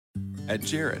At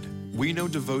Jared, we know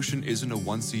devotion isn't a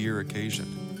once-a-year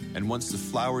occasion. And once the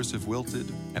flowers have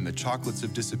wilted and the chocolates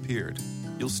have disappeared,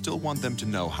 you'll still want them to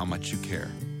know how much you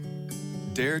care.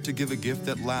 Dare to give a gift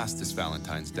that lasts this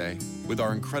Valentine's Day with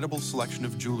our incredible selection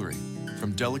of jewelry.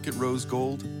 From delicate rose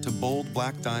gold to bold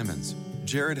black diamonds,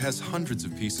 Jared has hundreds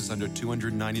of pieces under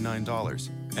 $299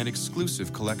 and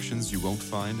exclusive collections you won't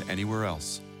find anywhere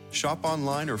else. Shop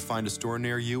online or find a store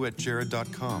near you at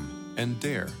jared.com and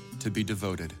dare to be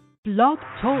devoted. Blog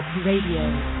Talk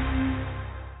Radio.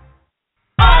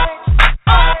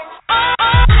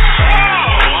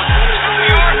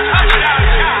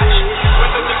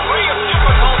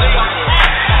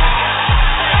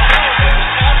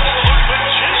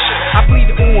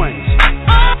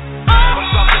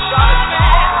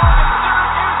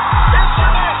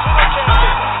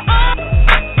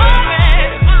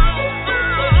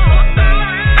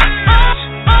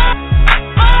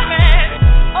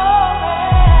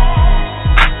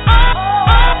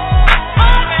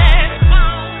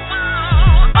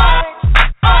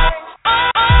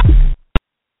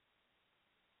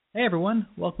 Hey everyone,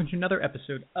 welcome to another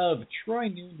episode of Troy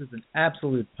Nunes is an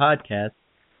Absolute Podcast.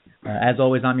 As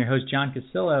always, I'm your host, John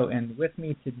Casillo, and with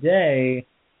me today,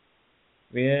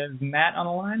 we have Matt on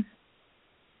the line.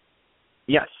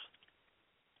 Yes.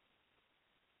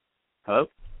 Hello?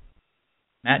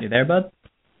 Matt, you there, bud?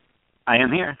 I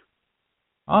am here.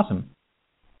 Awesome.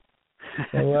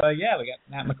 So, we got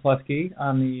Matt McCluskey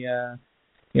on the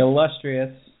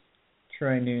illustrious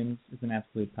Troy Nunes is an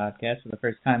Absolute Podcast for the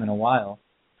first time in a while.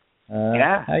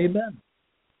 How you been?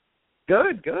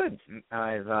 Good.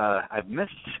 I've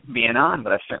missed being on,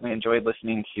 but I've certainly enjoyed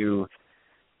listening to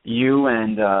you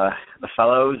and the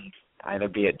fellows, either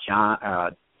be it John,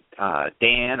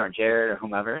 Dan, or Jared, or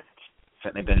whomever. It's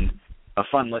certainly been a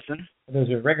fun listen. For those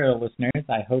are regular listeners,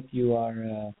 I hope you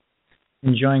are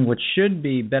enjoying what should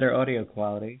be better audio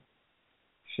quality.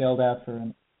 Shelled out for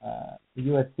a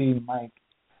USB mic,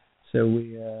 so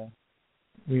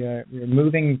we're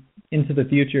moving into the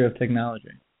future of technology.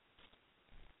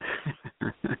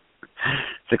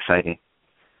 It's exciting.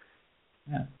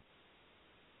 Yeah.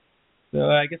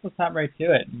 So I guess let's hop right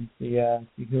to it and see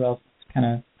who else kind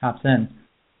of hops in.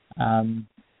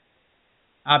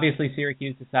 Obviously,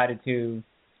 Syracuse decided to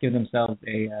give themselves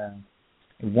a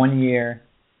 1-year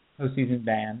postseason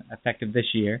ban effective this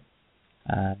year.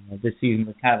 This season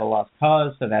was kind of a lost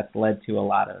cause, so that's led to a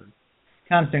lot of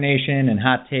consternation and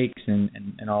hot takes and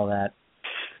all that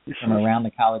from around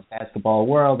the college basketball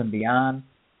world and beyond.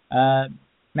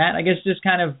 Matt, I guess just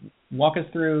kind of walk us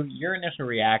through your initial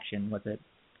reaction. Was it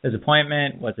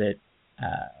disappointment? Was it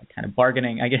kind of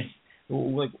bargaining? I guess,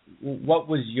 what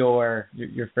was your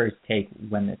first take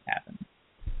when this happened?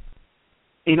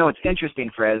 You know, it's interesting,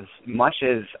 for as much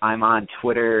as I'm on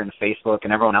Twitter and Facebook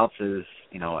and everyone else is,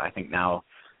 I think now,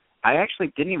 I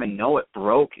actually didn't even know it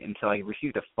broke until I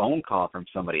received a phone call from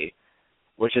somebody,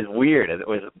 which is weird. It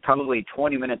was probably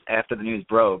 20 minutes after the news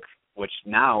broke, which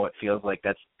now it feels like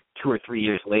that's 2 or 3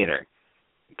 years later.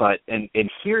 But in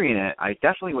hearing it, I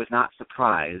definitely was not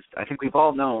surprised. I think we've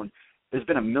all known there's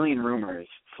been a million rumors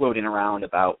floating around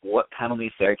about what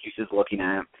penalty Syracuse is looking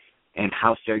at and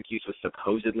how Syracuse was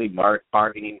supposedly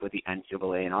bargaining with the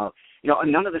NCAA and all.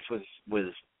 None of this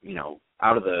was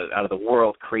out of the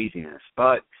world craziness.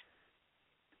 But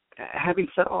having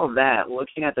said all of that,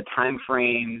 looking at the time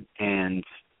frame and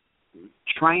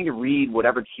trying to read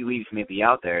whatever tea leaves may be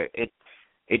out there,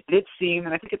 it did seem,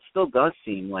 and I think it still does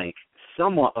seem, like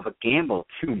somewhat of a gamble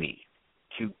to me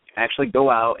to actually go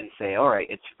out and say, all right,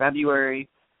 it's February,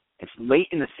 it's late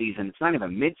in the season, it's not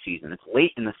even mid-season, it's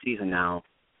late in the season now,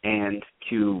 and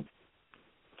to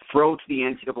throw to the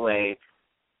NCAA,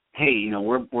 hey,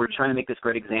 we're trying to make this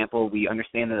great example, we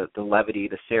understand the levity,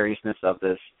 the seriousness of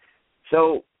this,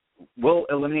 so we'll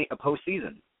eliminate a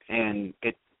postseason. And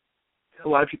a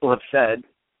lot of people have said,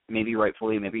 maybe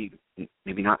rightfully, maybe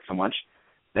not so much,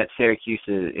 that Syracuse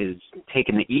is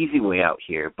taking the easy way out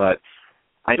here. But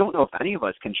I don't know if any of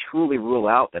us can truly rule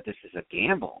out that this is a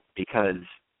gamble, because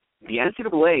the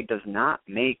NCAA does not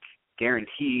make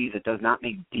guarantees. It does not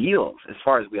make deals, as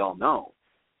far as we all know.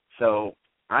 So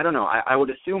I don't know. I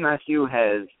would assume SU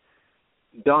has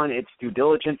done its due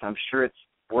diligence. I'm sure it's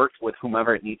worked with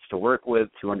whomever it needs to work with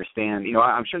to understand.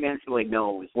 I'm sure the NCAA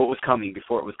knows what was coming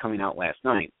before it was coming out last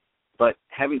night. But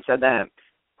having said that,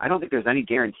 I don't think there's any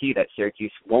guarantee that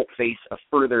Syracuse won't face a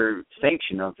further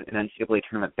sanction of an NCAA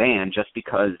tournament ban just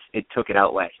because it took it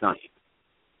out last night.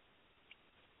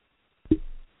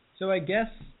 So I guess,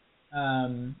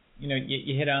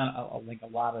 you hit on a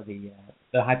lot of the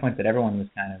high points that everyone was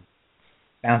kind of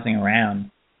bouncing around.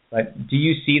 But do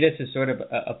you see this as sort of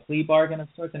a plea bargain of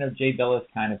sorts? I know Jay Bilas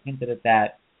kind of hinted at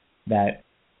that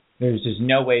there's just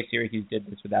no way Syracuse did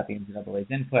this without the NCAA's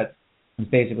input. And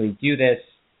basically do this,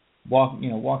 walk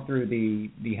through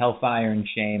the hellfire and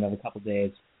shame of a couple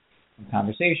days of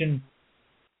conversation,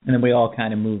 and then we all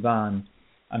kind of move on.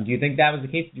 Do you think that was the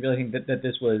case? Do you really think that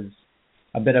this was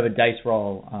a bit of a dice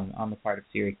roll on the part of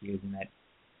Syracuse, and that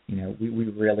we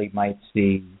really might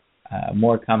see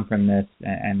more come from this,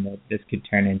 and that this could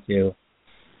turn into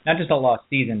not just a lost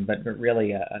season, but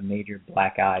really a major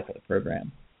black eye for the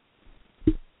program?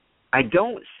 I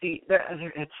don't see that.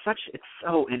 It's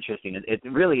so interesting. It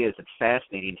really is. It's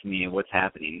fascinating to me what's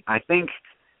happening. I think,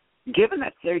 given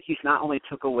that Syracuse not only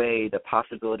took away the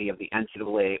possibility of the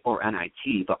NCAA or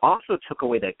NIT, but also took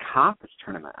away the conference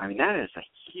tournament. I mean, that is a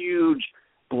huge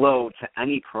blow to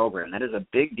any program. That is a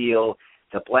big deal.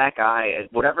 It's a black eye,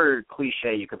 whatever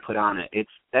cliche you could put on it.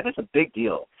 That is a big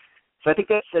deal. So I think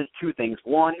that says two things.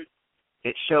 One,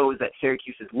 it shows that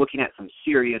Syracuse is looking at some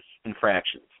serious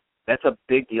infractions. That's a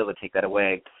big deal to take that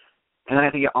away. And then I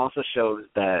think it also shows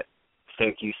that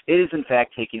Syracuse is, in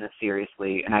fact, taking this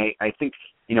seriously. And I think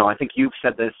you've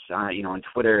said this, on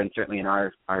Twitter and certainly in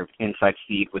our inside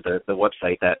feed with the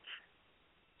website, that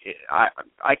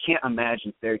I can't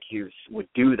imagine Syracuse would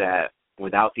do that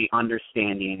without the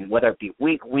understanding, whether it be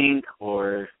wink, wink,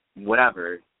 or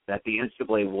whatever, that the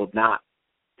NCAA will not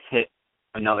hit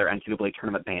another NCAA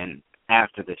tournament ban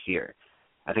after this year.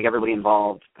 I think everybody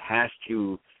involved has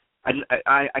to.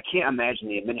 I can't imagine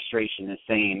the administration is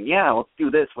saying, yeah, let's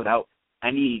do this without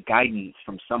any guidance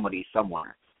from somebody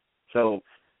somewhere. So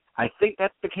I think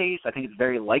that's the case. I think it's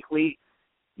very likely.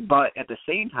 But at the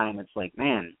same time, it's like,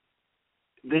 man,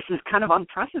 this is kind of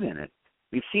unprecedented.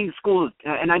 We've seen schools,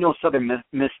 and I know Southern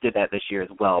Miss did that this year as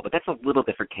well, but that's a little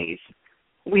different case.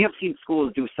 We have seen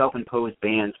schools do self-imposed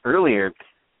bans earlier,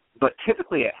 but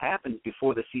typically it happens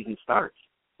before the season starts.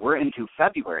 We're into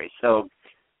February, so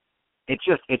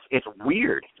it's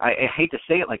weird. I hate to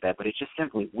say it like that, but it's just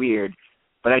simply weird.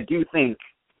 But I do think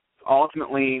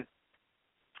ultimately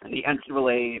the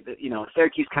NCAA,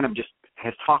 Syracuse kind of just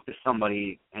has talked to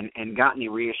somebody and gotten the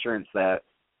reassurance that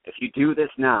if you do this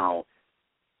now,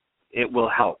 it will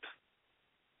help.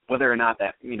 Whether or not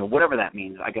that, whatever that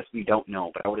means, I guess we don't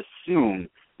know. But I would assume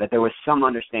that there was some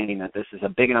understanding that this is a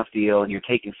big enough deal and you're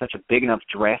taking such a big enough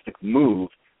drastic move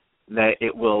that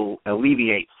it will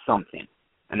alleviate something.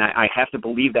 And I have to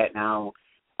believe that now.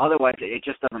 Otherwise, it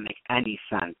just doesn't make any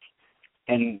sense.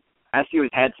 And SU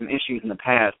has had some issues in the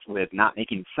past with not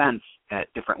making sense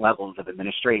at different levels of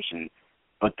administration.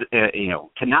 But,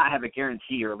 to not have a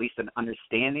guarantee or at least an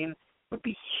understanding would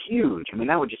be huge. I mean,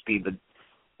 that would just be the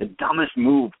dumbest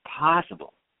move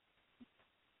possible.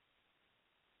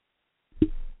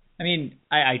 I mean,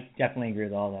 I definitely agree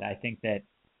with all that. I think that,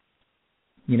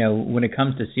 when it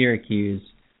comes to Syracuse,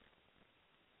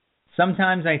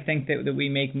 sometimes I think that we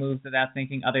make moves without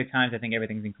thinking. Other times I think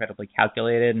everything's incredibly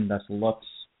calculated and thus looks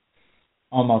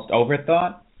almost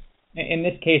overthought. In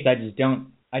this case, I just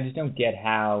don't get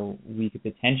how we could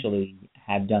potentially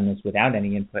have done this without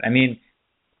any input. I mean,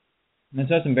 I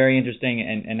saw some very interesting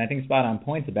and I think spot on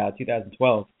points about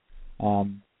 2012.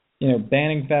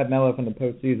 Banning Fab Melo from the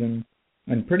postseason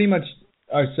and pretty much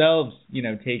ourselves,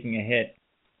 taking a hit.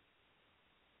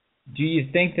 Do you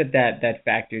think that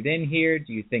factored in here?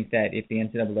 Do you think that if the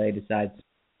NCAA decides,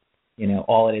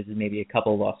 all it is maybe a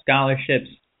couple of lost scholarships,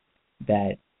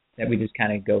 that we just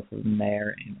kind of go from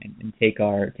there and take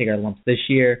our lumps this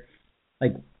year?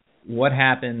 Like, what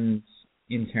happens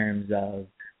in terms of,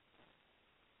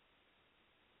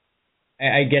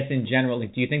 I guess in general,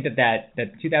 like, do you think that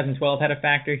 2012 had a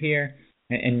factor here?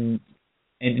 And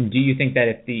do you think that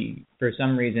if for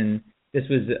some reason this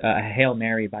was a Hail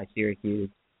Mary by Syracuse,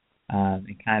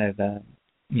 and kind of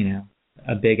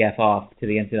a big F off to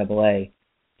the NCAA,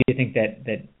 do you think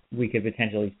that we could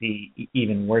potentially see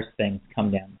even worse things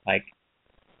come down the pike?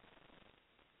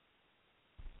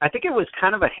 I think it was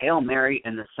kind of a Hail Mary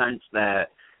in the sense that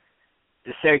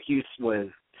the Syracuse was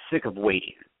sick of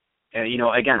waiting.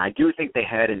 Again, I do think they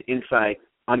had an inside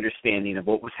understanding of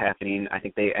what was happening. I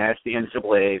think they asked the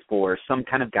NCAA for some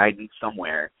kind of guidance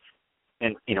somewhere,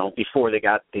 and before they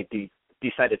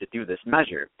decided to do this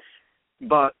measure.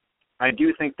 But I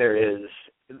do think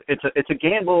it's a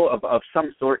gamble of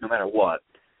some sort no matter what.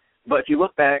 But if you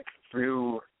look back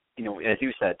through, as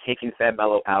you said, taking Fab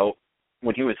Melo out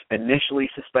when he was initially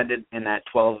suspended in that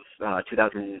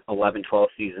 2011-12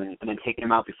 season, and then taking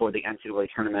him out before the NCAA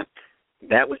tournament,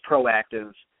 that was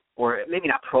proactive, or maybe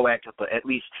not proactive, but at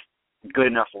least good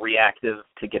enough reactive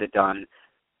to get it done.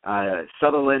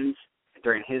 Sutherland,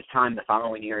 during his time the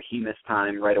following year, he missed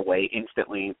time right away,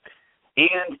 instantly.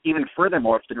 And even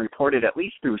furthermore, it's been reported, at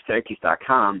least through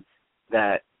Syracuse.com,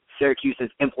 that Syracuse has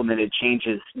implemented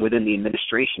changes within the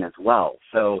administration as well.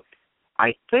 So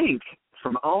I think,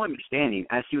 from all understanding,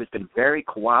 SU has been very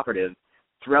cooperative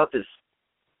throughout this,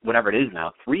 whatever it is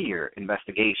now, 3-year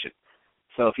investigation.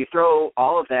 So if you throw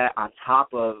all of that on top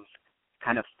of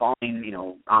kind of falling,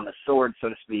 on the sword, so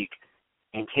to speak,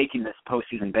 and taking this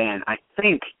postseason ban, I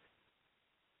think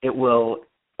it will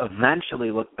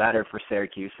eventually look better for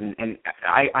Syracuse. And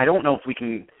I don't know if we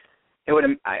can.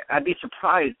 I'd be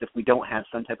surprised if we don't have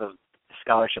some type of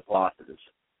scholarship losses.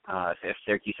 If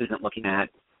Syracuse isn't looking at,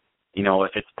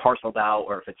 if it's parceled out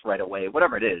or if it's right away,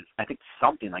 whatever it is, I think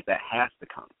something like that has to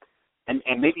come.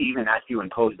 And maybe even SU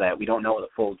impose that. We don't know the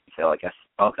full detail, I guess,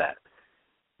 of that.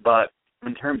 But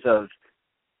in terms of,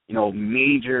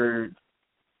 major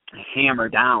hammer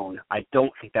down, I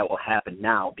don't think that will happen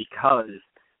now because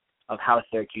of how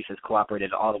Syracuse has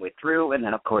cooperated all the way through, and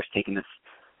then, of course, taking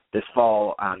this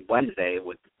fall on Wednesday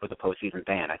with the postseason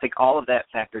ban. I think all of that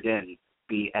factored in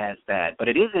be as bad. But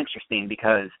it is interesting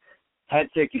because had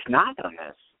Syracuse not done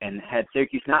this and had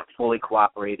Syracuse not fully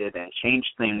cooperated and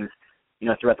changed things,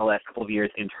 throughout the last couple of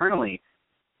years internally,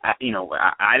 I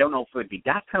don't know if it would be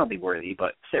death penalty worthy,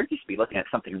 but Syracuse would be looking at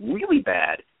something really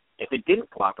bad if it didn't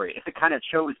cooperate. If it kind of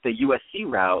chose the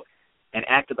USC route and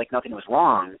acted like nothing was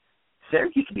wrong,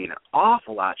 Syracuse would be in an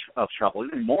awful lot of trouble,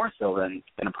 even more so than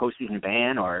a postseason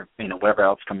ban or whatever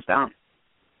else comes down.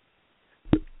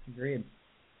 Agreed.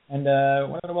 And I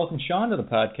wanted to welcome Sean to the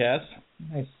podcast.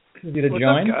 Nice of you to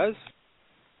join. What's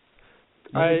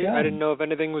up, guys? I didn't know if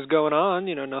anything was going on.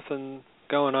 Nothing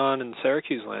going on in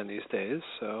Syracuse land these days,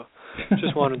 so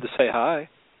just wanted to say hi.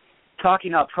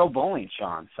 Talking about pro bowling,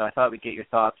 Sean, so I thought we'd get your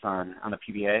thoughts on the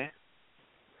PBA.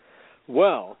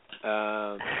 Well,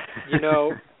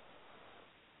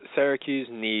 Syracuse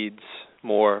needs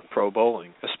more pro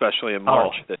bowling, especially in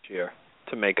March this year,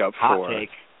 to make up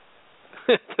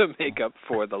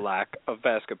for the lack of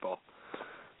basketball.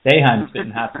 Boeheim's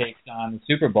spitting hot takes on the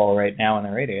Super Bowl right now on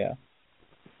the radio.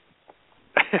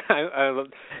 I love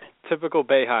typical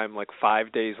Boeheim,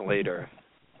 5 days later,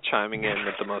 chiming in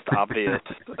with the most obvious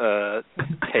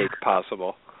take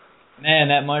possible. Man,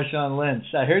 that Marshawn Lynch.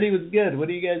 I heard he was good. What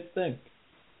do you guys think?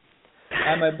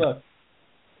 Buy my book.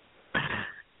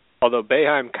 Although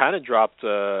Boeheim kind of dropped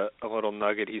a little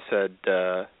nugget. He said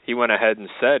he went ahead and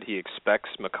said he expects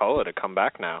McCullough to come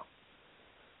back now.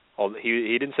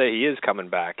 He didn't say he is coming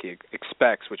back. He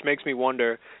expects, which makes me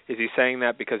wonder, is he saying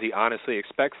that because he honestly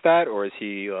expects that, or is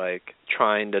he,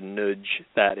 trying to nudge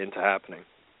that into happening?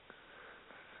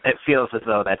 It feels as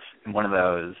though that's one of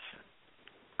those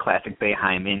classic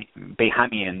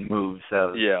Boehemian moves.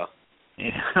 So yeah.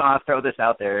 I'll throw this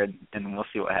out there, and we'll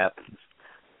see what happens.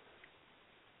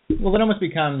 Well, it almost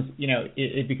becomes,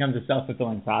 it becomes a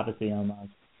self-fulfilling prophecy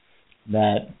almost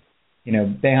that,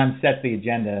 Boeheim sets the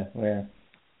agenda where,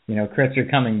 Chris are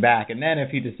coming back, and then if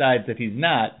he decides that he's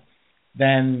not,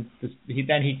 then he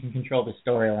can control the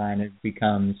storyline. It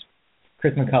becomes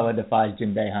Chris McCullough defies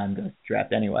Jim Boeheim, goes to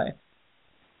draft anyway.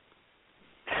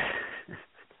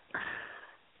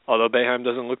 Although Boeheim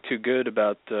doesn't look too good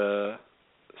about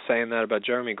saying that about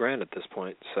Jeremy Grant at this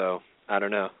point, so I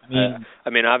don't know. I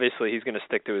mean, obviously he's going to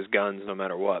stick to his guns no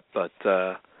matter what, but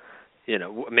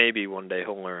maybe one day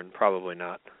he'll learn. Probably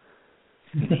not.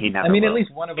 He never will. At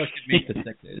least one of us could make the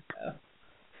Sixers.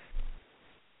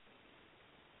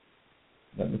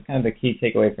 That was kind of the key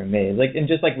takeaway for me. And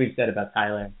just like we've said about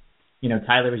Tyler,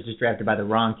 Tyler was just drafted by the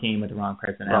wrong team with the wrong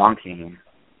personnel. Wrong team.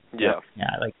 Yeah.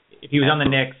 Yeah, if he was on the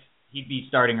Knicks, he'd be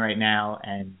starting right now,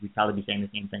 and we'd probably be saying the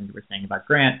same things we were saying about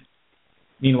Grant.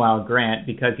 Meanwhile, Grant,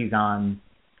 because he's on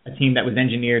a team that was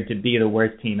engineered to be the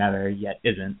worst team ever, yet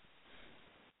isn't,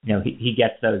 he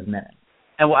gets those minutes.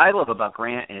 And what I love about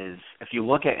Grant is if you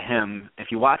look at him, if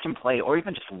you watch him play, or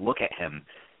even just look at him,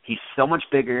 he's so much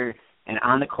bigger, and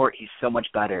on the court he's so much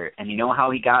better. And you know how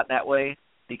he got that way?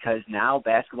 Because now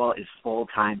basketball is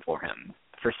full-time for him.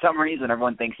 For some reason,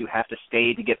 everyone thinks you have to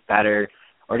stay to get better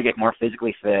or to get more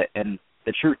physically fit. And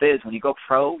the truth is, when you go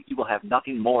pro, you will have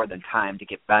nothing more than time to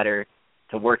get better,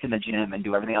 to work in the gym, and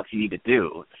do everything else you need to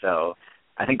do. So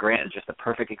I think Grant is just a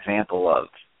perfect example of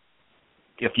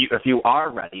if you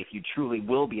are ready, if you truly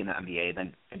will be in the NBA,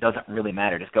 then it doesn't really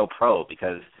matter. Just go pro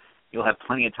because you'll have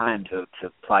plenty of time to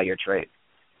apply your trade.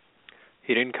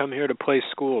 He didn't come here to play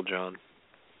school, John.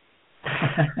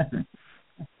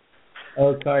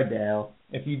 Oh, Cardale,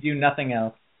 if you do nothing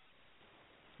else,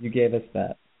 you gave us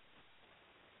that.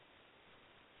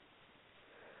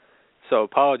 So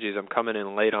apologies, I'm coming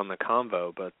in late on the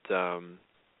convo, but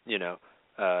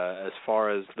as far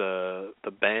as the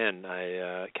ban,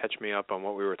 catch me up on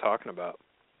what we were talking about.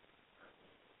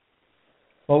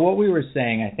 Well, what we were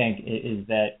saying, I think, is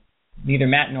that neither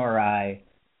Matt nor I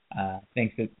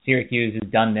thinks that Syracuse has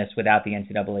done this without the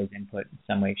NCAA's input in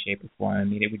some way, shape, or form. I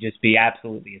mean, it would just be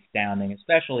absolutely astounding,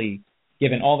 especially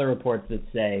given all the reports that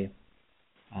say,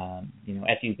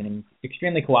 SU's been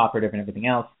extremely cooperative and everything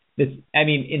else.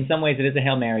 In some ways it is a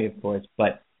Hail Mary, of course,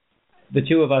 but the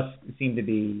two of us seem to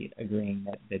be agreeing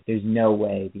that there's no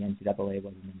way the NCAA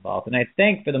wasn't involved. And I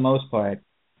think for the most part,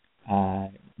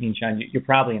 Sean, you're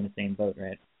probably in the same boat,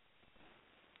 right?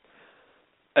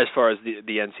 As far as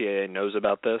the NCAA knows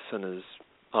about this and is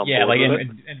on board with it?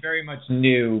 And very much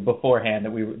knew beforehand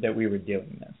that we were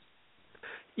doing this.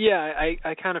 Yeah,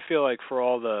 I kind of feel like for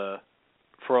all the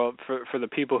for the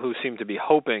people who seem to be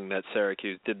hoping that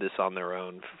Syracuse did this on their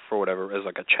own for whatever as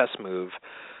like a chess move,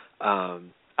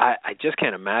 I just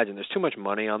can't imagine. There's too much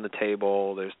money on the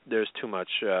table. There's too much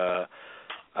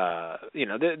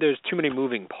there's too many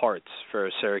moving parts for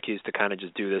Syracuse to kind of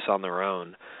just do this on their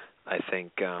own. I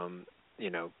think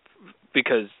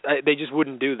because they just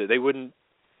wouldn't do that. They wouldn't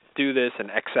do this and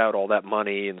X out all that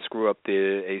money and screw with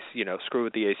the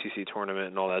ACC tournament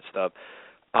and all that stuff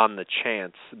on the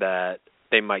chance that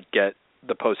they might get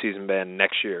the postseason ban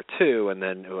next year too, and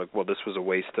then this was a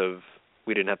waste of,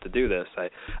 we didn't have to do this.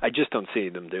 I just don't see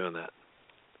them doing that.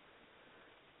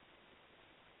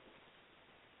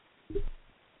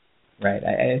 Right.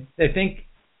 I think,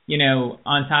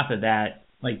 on top of that,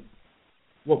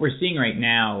 what we're seeing right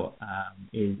now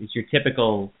is your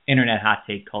typical internet hot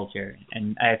take culture.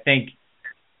 And I think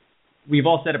we've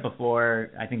all said it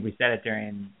before. I think we said it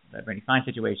during the Brittany Fine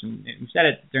situation. We said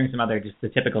it during some other, just the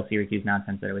typical Syracuse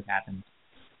nonsense that always happens,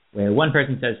 where one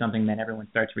person says something, then everyone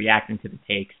starts reacting to the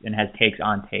takes and has takes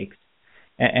on takes.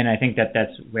 And I think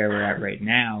that's where we're at right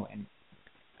now. And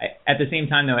at the same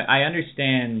time, though, I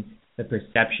understand the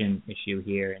perception issue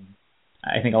here. And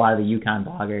I think a lot of the UConn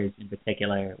bloggers in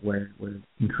particular were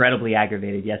incredibly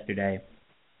aggravated yesterday.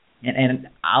 And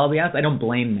I'll be honest, I don't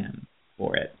blame them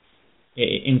for it.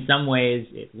 In some ways,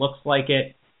 it looks like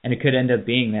it, and it could end up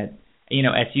being that,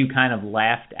 SU kind of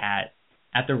laughed at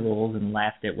the rules and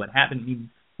laughed at what happened,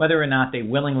 whether or not they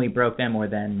willingly broke them or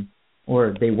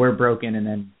they were broken and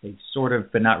then they sort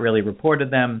of but not really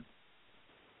reported them.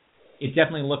 It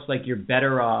definitely looks like you're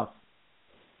better off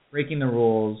breaking the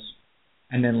rules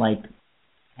and then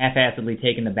half-assedly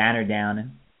taking the banner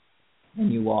down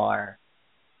than you are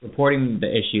reporting the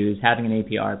issues, having an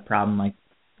APR problem like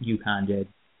UConn did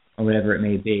or whatever it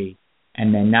may be,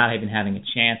 and then not even having a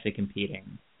chance at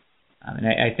competing. And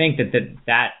I think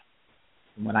that,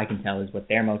 from what I can tell, is what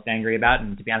they're most angry about.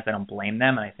 And to be honest, I don't blame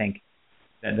them. And I think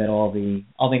that all the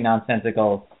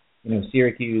nonsensical,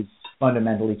 Syracuse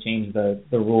fundamentally changed the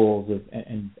rules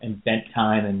and bent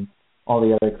time and all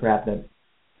the other crap that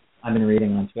I've been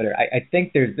reading on Twitter. I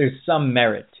think there's some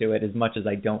merit to it, as much as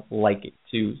I don't like it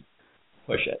to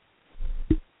push it.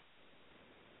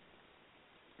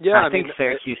 Yeah, I think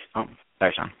Syracuse. Oh,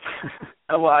 sorry, Sean.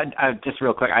 Well, I just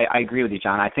real quick, I agree with you,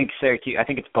 John. I think Syracuse. I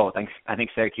think it's both. I think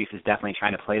Syracuse is definitely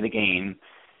trying to play the game.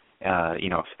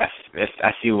 If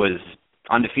SU was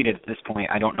undefeated at this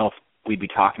point, I don't know if we'd be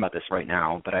talking about this right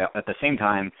now. But at the same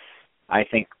time, I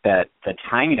think that the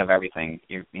timing of everything,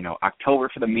 October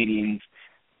for the meetings,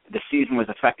 the season was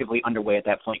effectively underway at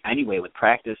that point anyway with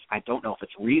practice. I don't know if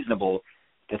it's reasonable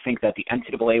to think that the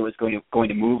NCAA was going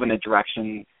to move in a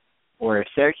direction, or if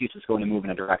Syracuse was going to move in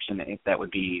a direction that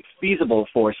would be feasible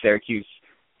for Syracuse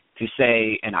to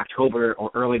say in October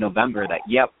or early November that,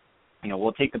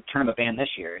 we'll take the tournament ban this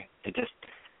year.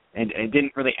 It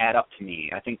didn't really add up to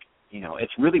me. I think,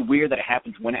 it's really weird that it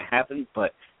happens when it happens,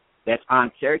 but that's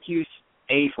on Syracuse,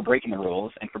 A, for breaking the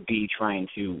rules, and for B, trying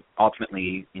to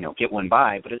ultimately, get one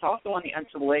by. But it's also on the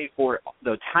NCAA for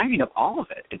the timing of all of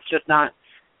it. It's just not.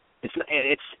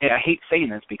 I hate saying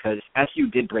this because SU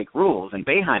did break rules, and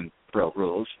Boeheim broke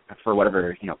rules for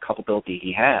whatever culpability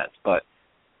he has. But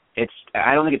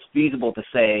I don't think it's feasible to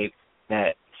say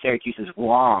that Syracuse is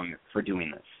wrong for doing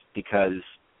this because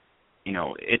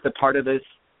it's a part of this.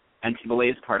 NCAA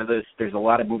is part of this. There's a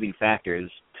lot of moving factors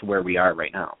to where we are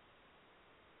right now.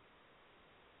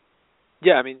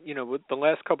 Yeah, what the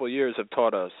last couple of years have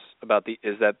taught us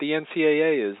is that the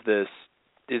NCAA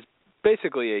is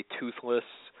basically a toothless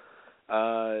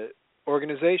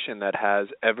organization that has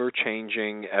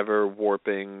ever-changing,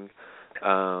 ever-warping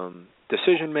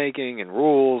decision-making and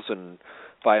rules and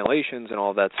violations and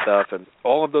all that stuff, and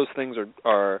all of those things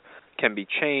can be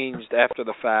changed after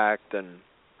the fact, and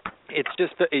it's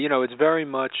just it's very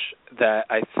much that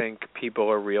I think people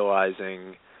are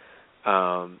realizing.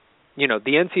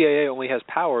 The NCAA only has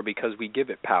power because we give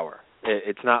it power.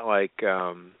 It's not like,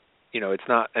 it's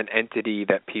not an entity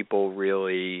that people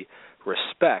really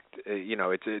respect.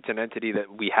 It's an entity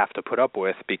that we have to put up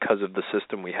with because of the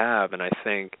system we have, and I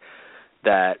think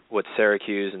that what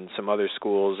Syracuse and some other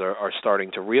schools are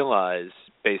starting to realize,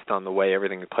 based on the way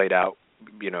everything played out,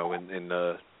 in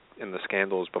the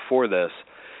scandals before this,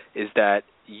 is that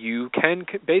you can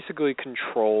basically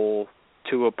control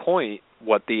to a point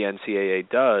what the NCAA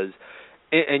does,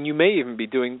 and you may even be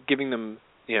doing them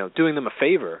a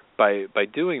favor by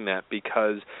doing that,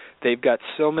 because they've got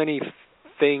so many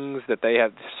things that they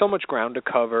have, so much ground to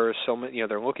cover, so many,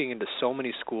 they're looking into so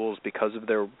many schools because of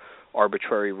their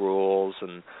arbitrary rules,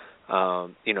 and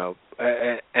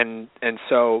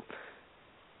so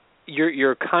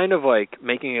you're kind of like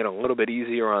making it a little bit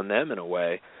easier on them in a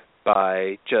way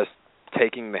by just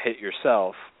taking the hit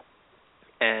yourself,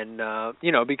 and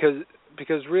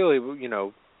because really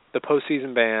the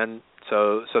postseason ban,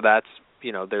 so that's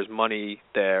there's money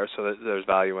there, so there's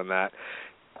value in that.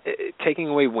 Taking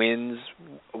away wins,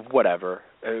 whatever.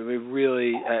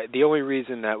 Really, the only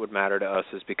reason that would matter to us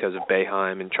is because of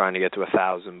Boeheim and trying to get to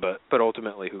 1,000. But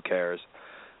ultimately, who cares?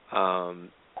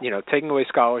 Taking away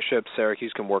scholarships,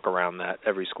 Syracuse can work around that.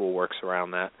 Every school works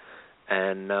around that,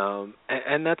 and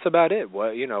that's about it.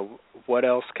 What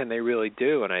else can they really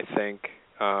do? And I think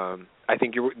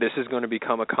this is going to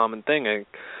become a common thing.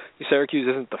 Syracuse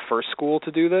isn't the first school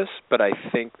to do this, but I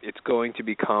think it's going to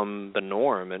become the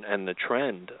norm and the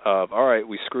trend of, all right,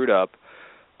 we screwed up.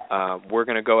 We're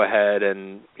going to go ahead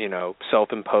and,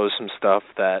 self-impose some stuff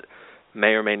that may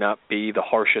or may not be the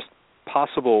harshest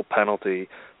possible penalty,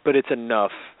 but it's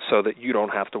enough so that you don't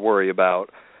have to worry about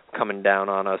coming down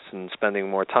on us and spending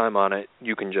more time on it.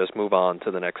 You can just move on to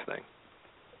the next thing.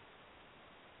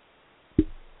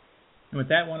 And with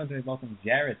that, I wanted to welcome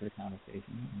Jared to the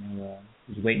conversation.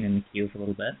 He's waiting in the queue for a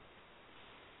little bit.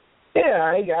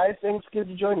 Yeah, hey guys, thanks. Good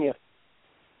to join you.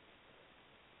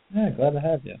 Yeah, glad to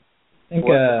have you.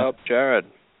 What's up, Jared?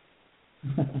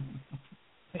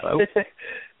 Hello.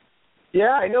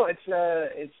 Yeah, I know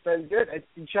it's been good.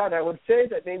 John, I would say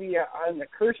that maybe I'm the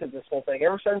curse of this whole thing.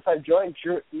 Ever since I joined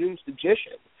Noon's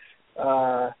Magician,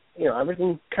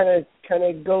 everything kind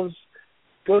of goes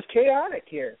chaotic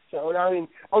here. So, I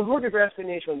was working for SB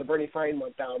Nation when the Bernie fine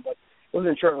went down, but it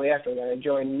wasn't shortly after that I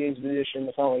joined News Edition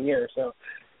the following year. So,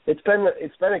 it's been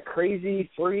a crazy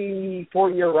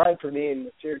 3-4 year ride for me in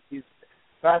the Syracuse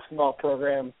basketball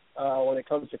program when it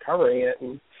comes to covering it,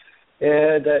 and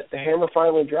the hammer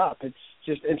finally dropped. It's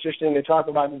just interesting to talk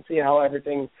about and see how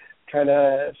everything kind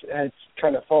of has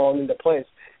kind of fallen into place.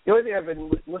 The only thing I've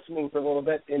been listening for a little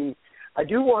bit, and I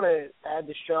do want to add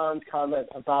to Sean's comment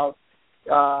about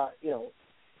the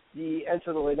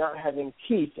NCAA not having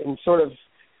teeth, and sort of,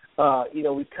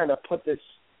 we've kind of put this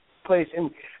place.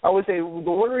 And I would say the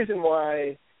one reason why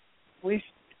at least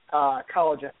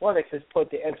college athletics has put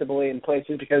the NCAA in place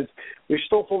is because we're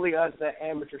still holding on to that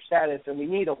amateur status, and we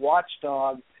need a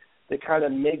watchdog to kind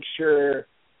of make sure,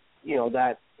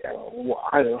 that, I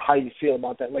don't know how you feel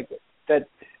about that, like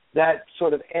that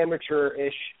sort of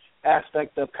amateur-ish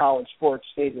aspect of college sports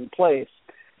stays in place.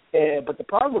 But the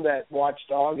problem with that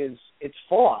watchdog is it's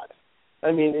flawed.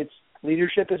 I mean, its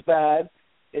leadership is bad.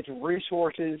 Its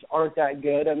resources aren't that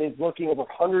good. I mean, it's looking over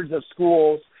hundreds of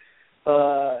schools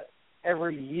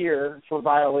every year for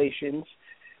violations,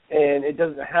 and it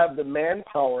doesn't have the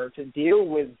manpower to deal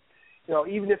with,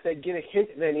 even if they get a hint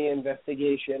of any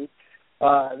investigation,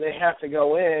 they have to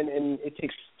go in, and it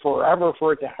takes forever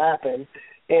for it to happen.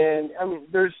 And, I mean,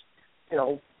 there's,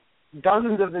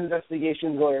 dozens of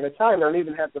investigations going at a time. They don't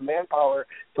even have the manpower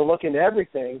to look into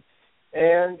everything,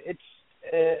 and it's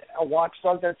a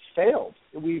watchdog that's failed.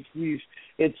 We've seen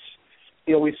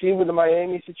with the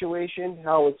Miami situation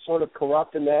how it's sort of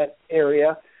corrupt in that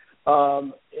area.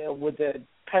 With the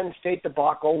Penn State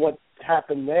debacle, what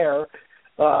happened there,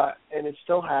 and it's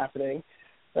still happening.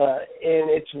 And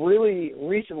it's really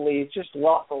recently it's just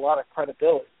lost a lot of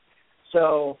credibility.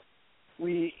 So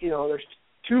there's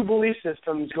two belief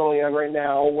systems going on right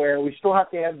now where we still have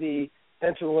to have the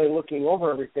NCAA looking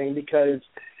over everything, because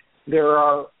there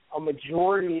are a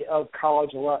majority of college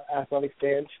athletic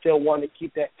fans still want to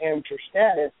keep that amateur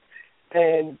status,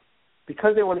 and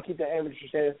because they want to keep that amateur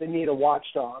status, they need a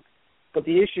watchdog. But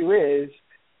the issue is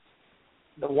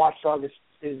the watchdog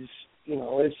is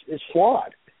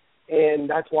flawed, and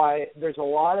that's why there's a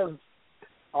lot of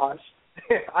us.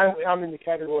 I'm in the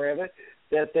category of it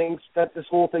that thinks that this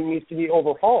whole thing needs to be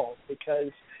overhauled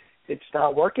because it's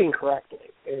not working correctly,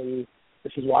 and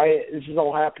this is why this is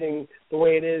all happening the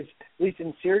way it is, at least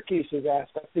in Syracuse's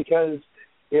aspect, because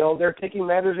they're taking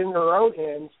matters in their own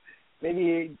hands.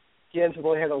 Maybe the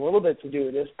NCAA had a little bit to do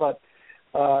with this, but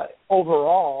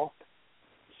overall,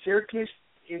 Syracuse,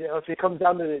 if it comes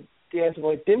down to the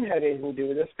NCAA didn't have anything to do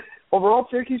with this. Overall,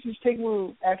 Syracuse is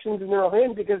taking actions in their own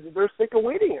hand because they're sick of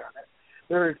waiting on it.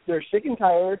 They're sick and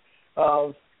tired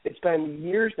of, it's been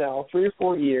years now, 3 or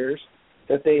 4 years,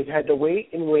 that they've had to wait,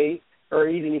 or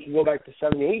even you can go back to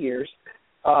 7, 8 years,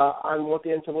 on what the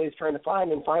NCAA is trying to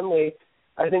find. And finally,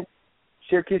 I think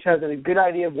Syracuse has a good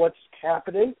idea of what's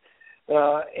happening,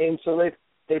 and so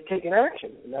they've taken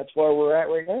action, and that's where we're at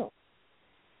right now.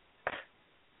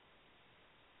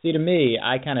 See, to me,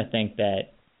 I kind of think that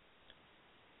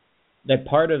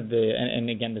part of the, and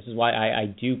again, this is why I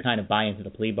do kind of buy into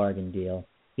the plea bargain deal.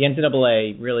 The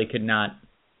NCAA really could not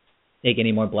take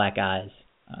any more black eyes.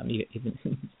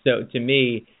 So to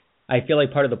me, I feel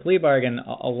like part of the plea bargain,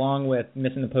 along with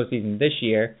missing the postseason this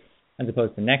year as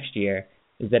opposed to next year,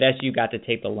 is that SU got to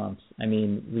take the lumps. I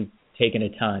mean, we've taken a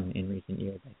ton in recent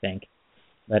years, I think.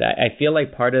 But I feel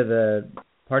like part of the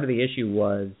issue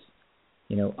was,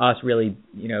 us really,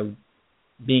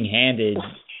 being handed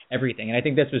everything. And I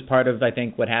think this was part of,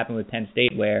 what happened with Penn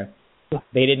State, where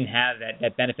they didn't have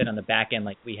that benefit on the back end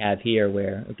like we have here,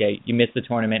 where, okay, you missed the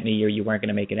tournament in a year, you weren't going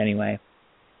to make it anyway.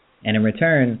 And in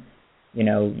return,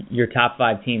 your top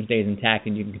 5 team stays intact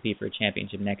and you can compete for a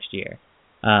championship next year.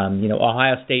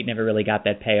 Ohio State never really got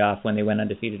that payoff when they went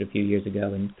undefeated a few years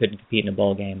ago and couldn't compete in a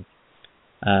bowl game.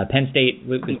 Penn State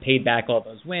was paid back all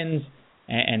those wins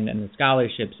and the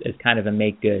scholarships as kind of a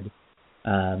make-good.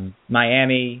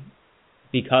 Miami,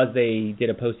 because they did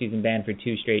a postseason ban for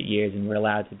 2 straight years and were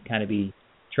allowed to kind of be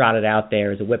trotted out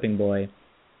there as a whipping boy,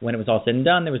 when it was all said and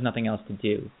done, there was nothing else to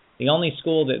do. The only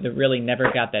school that really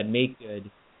never got that make-good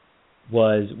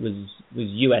was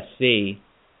USC,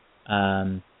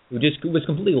 who just was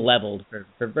completely leveled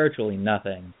for virtually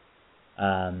nothing.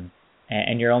 And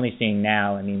you're only seeing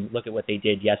now, look at what they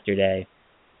did yesterday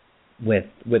with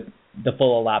the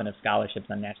full allotment of scholarships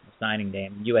on National Signing Day.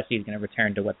 USC is going to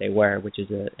return to what they were, which is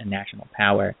a national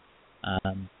power,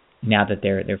 now that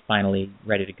they're finally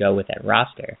ready to go with that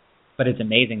roster. But it's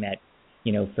amazing that,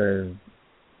 for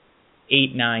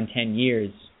 8, 9, 10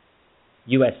 years,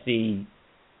 USC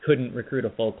couldn't recruit a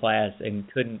full class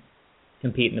and couldn't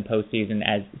compete in the postseason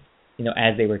as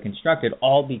they were constructed,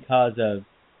 all because of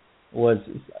was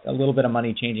a little bit of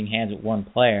money changing hands with one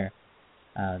player.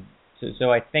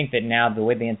 So I think that now the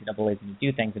way the NCAA is going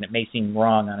to do things, and it may seem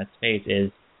wrong on its face,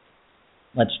 is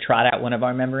let's trot out one of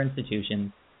our member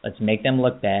institutions, let's make them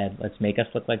look bad, let's make us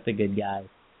look like the good guys,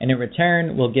 and in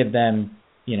return we'll give them,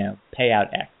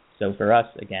 payout X. So for us,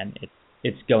 again,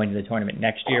 it's going to the tournament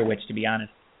next year, which, to be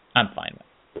honest, I'm fine with.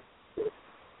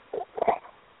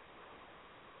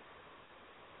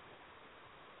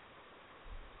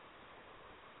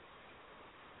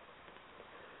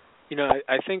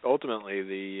 I think ultimately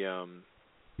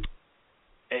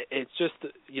it's just,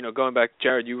 going back,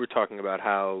 Jared, you were talking about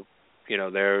how, they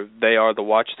are the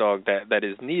watchdog that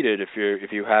is needed if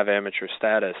you have amateur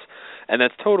status, and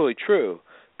that's totally true.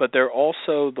 But they're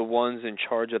also the ones in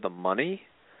charge of the money,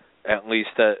 at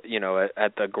least at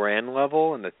the grand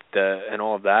level and and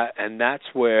all of that, and that's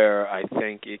where I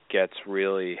think it gets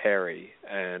really hairy.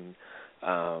 And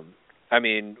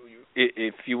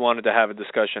if you wanted to have a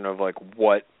discussion of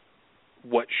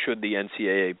what should the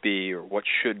NCAA be, or what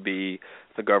should be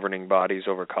the governing bodies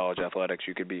over college athletics,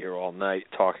 you could be here all night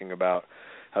talking about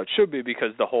how it should be,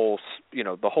 because the whole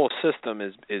system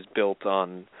is built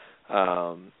on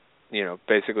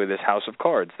basically this house of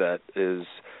cards that is,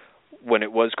 when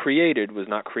it was created, was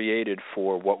not created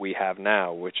for what we have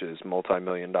now, which is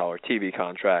multi-million-dollar TV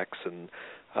contracts and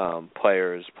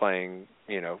players playing,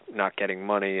 not getting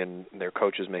money, and their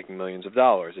coaches making millions of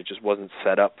dollars. It just wasn't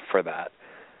set up for that.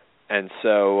 And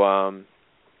so,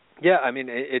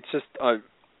 it's just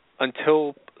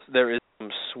until there is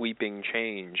some sweeping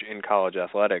change in college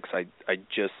athletics,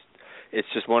 it's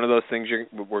just one of those things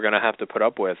we're going to have to put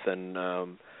up with. And,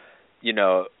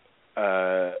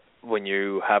 when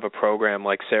you have a program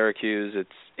like Syracuse,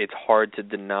 it's hard to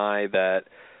deny that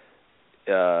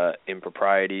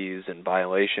improprieties and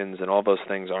violations and all those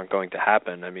things aren't going to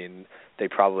happen. They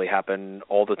probably happen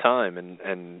all the time, and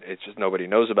it's just nobody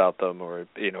knows about them, or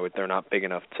they're not big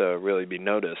enough to really be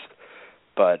noticed.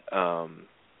 But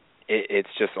it's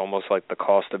just almost like the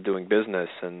cost of doing business.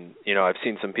 And I've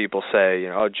seen some people say,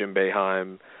 Jim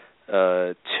Boeheim,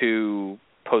 2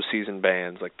 postseason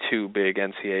bans, 2 big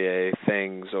NCAA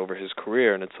things over his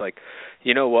career, and it's like,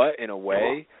 you know what? In a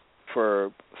way,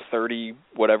 for 30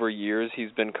 whatever years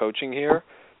he's been coaching here,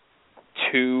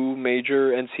 2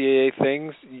 major NCAA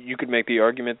things, you could make the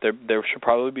argument there should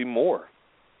probably be more.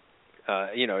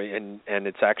 And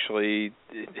it's actually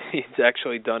he's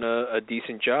actually done a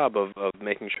decent job of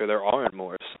making sure there aren't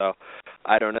more. So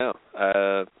I don't know,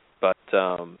 but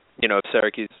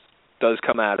Syracuse does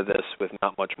come out of this with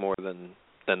not much more than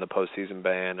the postseason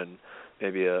ban and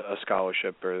maybe a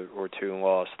scholarship or two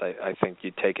lost, I think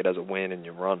you take it as a win and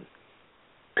you run.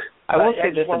 I will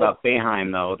say this about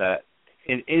Boeheim, though, that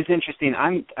it is interesting.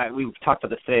 We've talked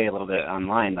about this today a little bit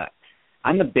online, that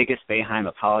I'm the biggest Boeheim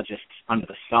apologist under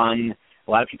the sun.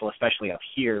 A lot of people, especially up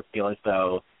here, feel as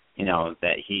though,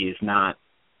 that he is not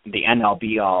the end-all,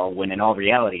 be-all, when in all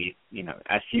reality,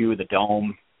 SU, the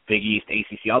Dome, Big East,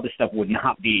 ACC, all this stuff would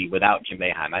not be without Jim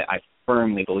Boeheim. I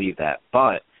firmly believe that.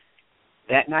 But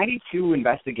that 92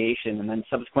 investigation and then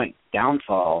subsequent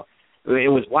downfall,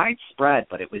 it was widespread,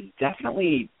 but it was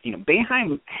definitely,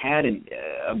 Boeheim had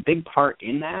a big part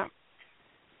in that.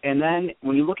 And then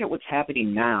when you look at what's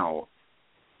happening now,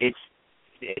 it's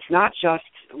not just,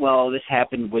 well, this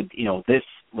happened with, this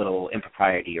little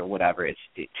impropriety or whatever. It's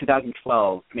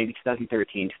 2012, maybe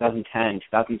 2013, 2010,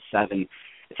 2007.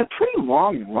 It's a pretty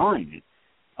long run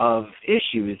of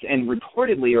issues, and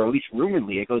reportedly, or at least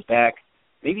rumoredly, it goes back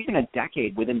maybe even a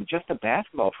decade within just the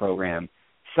basketball program.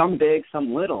 Some big,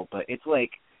 some little, but it's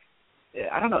like,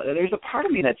 I don't know, there's a part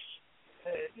of me that's,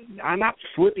 I'm not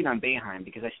flipping on Boeheim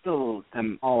because I still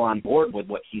am all on board with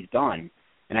what he's done.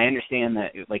 And I understand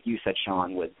that, like you said,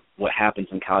 Sean, with what happens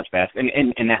in college basketball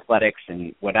and athletics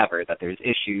and whatever, that there's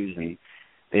issues and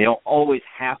they don't always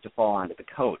have to fall onto the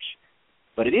coach.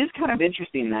 But it is kind of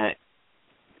interesting that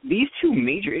these two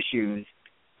major issues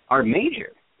are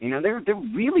major. They're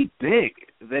really big.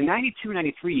 The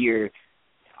 92-93 year,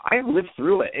 I lived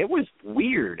through it. It was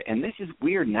weird, and this is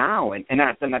weird now. And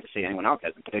not to say anyone else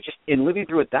hasn't, but just in living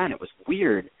through it then, it was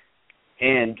weird.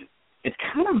 And it's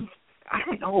kind of, I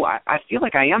don't know, I feel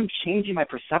like I am changing my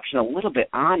perception a little bit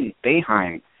on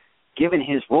Boeheim, given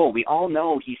his role. We all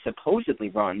know he supposedly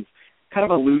runs kind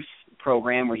of a loose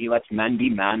program where he lets men be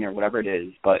men or whatever it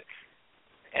is. But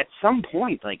at some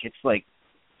point, it's like,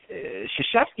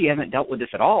 Krzyzewski hasn't dealt with this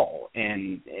at all.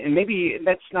 And maybe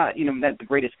that's not, that's the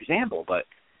greatest example, but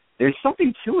there's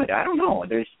something to it. I don't know.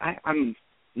 I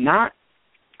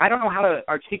don't know how to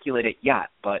articulate it yet,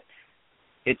 but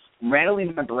it's rattling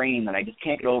in my brain that I just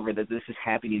can't get over that this is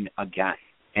happening again.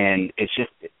 And it's just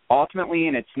ultimately,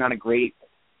 and it's not a great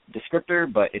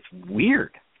descriptor, but it's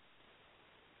weird.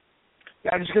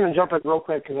 Yeah, I'm just going to jump in real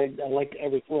quick because I like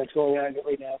everything that's going on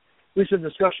right now, at least the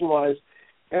discussion-wise.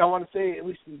 And I want to say, at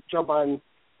least jump on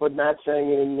what Matt's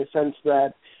saying in the sense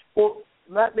that, well,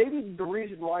 Matt, maybe the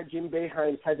reason why Jim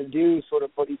Boeheim's had to do sort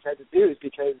of what he's had to do is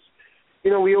because,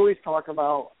 we always talk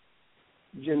about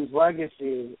Jim's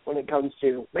legacy when it comes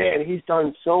to, man, he's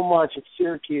done so much at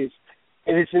Syracuse,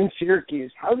 and it's in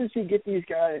Syracuse. How does he get these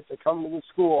guys to come to the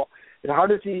school? And how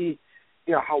does he,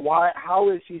 how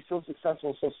is he so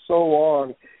successful so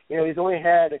long? He's only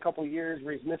had a couple of years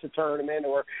where he's missed a tournament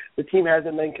or the team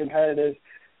hasn't been competitive.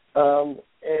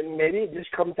 And maybe it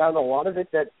just comes down to a lot of it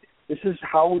that this is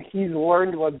how he's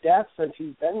learned to adapt since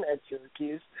he's been at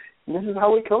Syracuse, and this is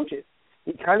how he coaches.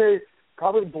 He kind of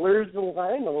probably blurs the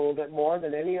line a little bit more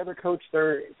than any other coach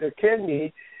there can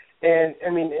be. And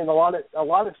I mean, and a lot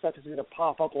of stuff is going to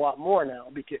pop up a lot more now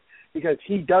because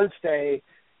he has stayed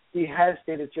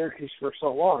at Syracuse for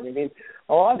so long. I mean,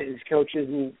 a lot of these coaches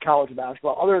in college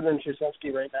basketball, other than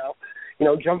Krzyzewski right now,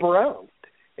 jump around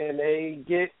and they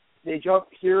jump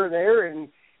here or there, and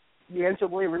the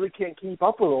NCAA really can't keep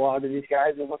up with a lot of these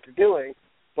guys and what they're doing.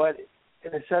 But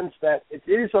in a sense that it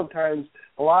is sometimes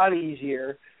a lot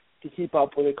easier to keep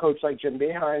up with a coach like Jim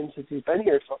Boeheim since he's been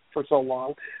here for so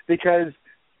long, because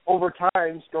over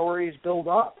time stories build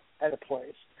up at a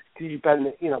place because you've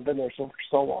been there for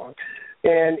so long.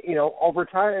 And, over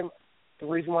time, the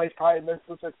reason why he's probably been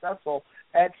so successful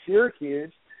at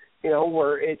Syracuse,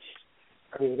 where it's,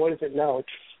 what is it now? It's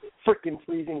freaking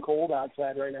freezing cold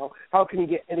outside right now. How can you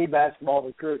get any basketball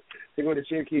recruit to go to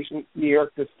Syracuse, New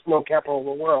York, the snow capital of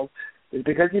the world? It's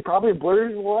because he probably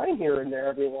blurs the line here and there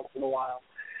every once in a while.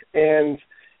 And,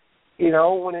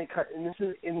 and this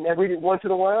is in every once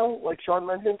in a while, like Sean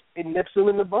mentioned, it nips him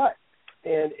in the butt.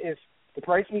 And if the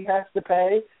price he has to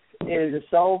pay is a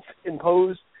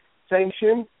self-imposed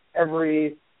sanction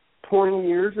every 20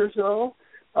 years or so,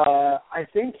 I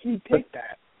think he'd take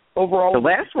that. Overall, the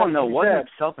last one though wasn't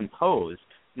self-imposed.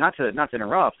 Not to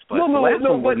interrupt, but the last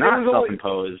one was not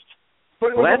self-imposed. The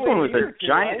last one was a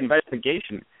giant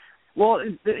investigation. Well,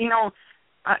 and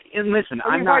listen,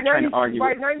 I'm not trying to argue.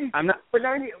 By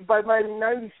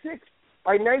 96,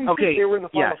 okay, they were in the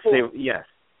Final Four.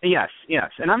 Yes,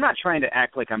 and I'm not trying to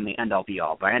act like I'm the end-all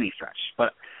be-all by any stretch,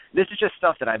 but this is just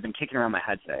stuff that I've been kicking around my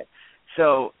head today.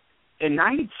 So in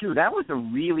 '92, that was a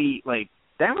really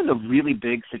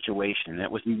big situation.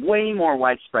 It was way more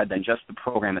widespread than just the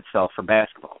program itself for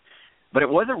basketball. But it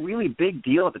was a really big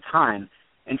deal at the time,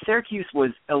 And Syracuse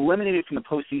was eliminated from the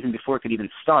postseason before it could even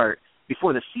start,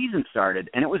 before the season started,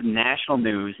 and it was national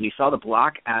news, and you saw the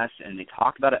Block S, and they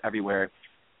talked about it everywhere,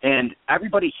 and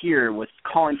everybody here was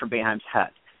calling for Boeheim's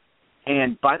head.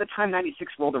 And by the time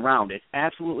 96 rolled around, it's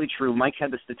absolutely true. Mike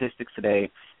had the statistics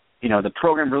today. The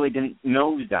program really didn't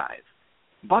nosedive.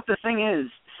 But the thing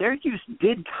is, Syracuse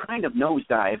did kind of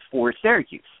nosedive for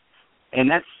Syracuse. And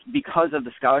that's because of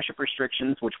the scholarship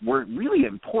restrictions, which were really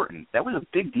important. That was a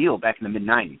big deal back in the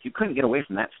mid-'90s. You couldn't get away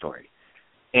from that story.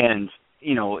 And,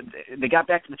 they got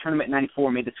back to the tournament in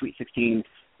 94, made the Sweet 16,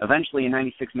 eventually in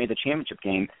 96 made the championship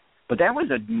game. But that was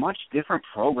a much different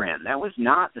program. That was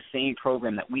not the same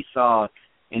program that we saw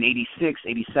in 86,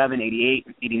 87, 88,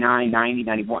 89, 90,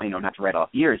 91, not to write off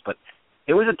years, but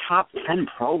it was a top 10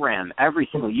 program every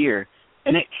single year,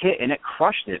 and it hit and it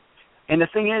crushed it. And the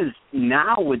thing is,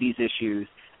 now with these issues,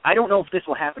 I don't know if this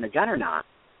will happen again or not,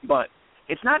 but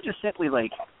it's not just simply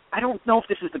like, I don't know if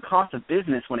this is the cost of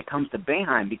business when it comes to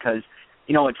Boeheim, because,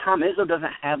 Tom Izzo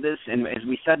doesn't have this, and as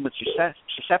we said with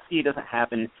Krzyzewski, it doesn't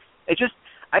happen.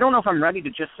 I don't know if I'm ready to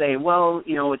just say, well,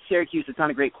 it's Syracuse, it's not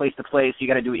a great place to play, so you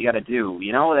got to do what you got to do.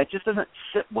 That just doesn't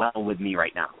sit well with me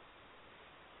right now.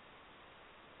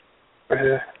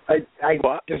 I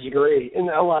disagree in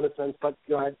a lot of sense, but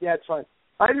go ahead. Yeah, it's fine.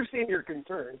 I understand your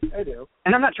concern. I do.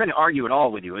 And I'm not trying to argue at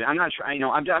all with you. I'm not sure. I'm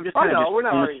just kind of. We're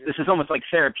not arguing. This is almost like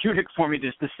therapeutic for me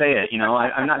just to say it.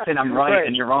 I'm not saying I'm right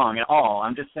and you're wrong at all.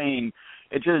 I'm just saying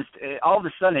all of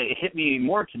a sudden it hit me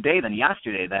more today than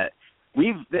yesterday that a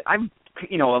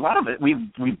lot of it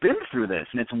we've been through this,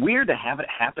 and it's weird to have it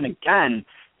happen again.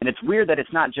 And it's weird that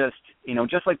it's not just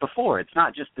just like before. It's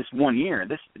not just this one year.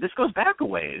 This goes back a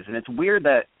ways, and it's weird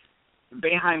that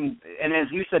Boeheim, and as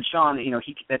you said, Sean,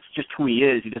 that's just who he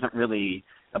is. He doesn't really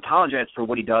apologize for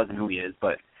what he does and who he is.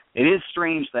 But it is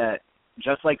strange that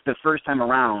just like the first time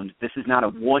around, this is not a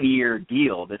 1-year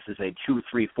deal. This is a 2,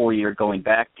 3, 4 year going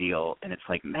back deal. And it's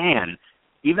like, man,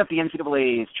 even if the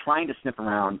NCAA is trying to sniff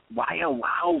around, why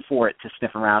allow for it to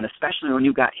sniff around, especially when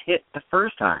you got hit the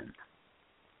first time?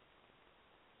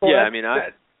 Well, yeah,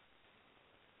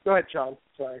 Go ahead, Sean.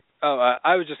 Sorry. Oh,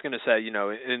 I was just going to say,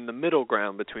 in the middle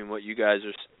ground between what you guys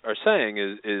are saying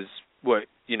is what,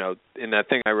 in that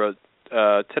thing I wrote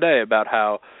today about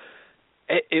how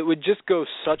it would just go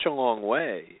such a long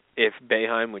way if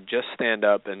Boeheim would just stand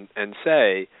up and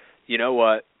say, you know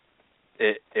what,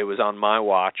 it was on my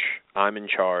watch, I'm in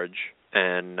charge,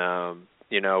 and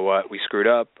you know what, we screwed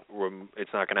up, it's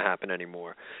not going to happen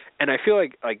anymore. And I feel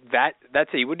like that's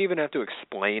it. He wouldn't even have to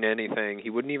explain anything.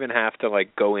 He wouldn't even have to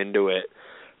go into it.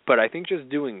 But I think just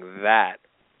doing that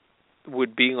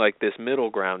would be like this middle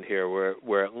ground here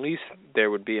where at least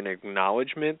there would be an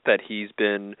acknowledgement that he's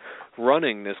been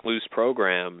running this loose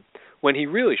program when he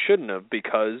really shouldn't have,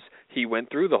 because he went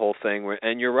through the whole thing.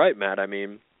 And you're right, Matt.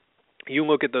 You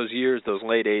look at those years, those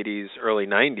late 80s, early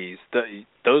 90s,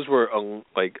 those were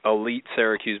elite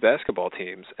Syracuse basketball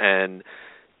teams. And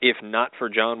if not for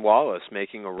John Wallace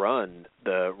making a run,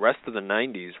 the rest of the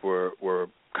 90s were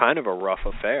kind of a rough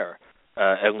affair,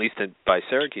 at least by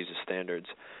Syracuse's standards.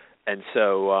 And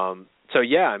so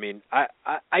yeah,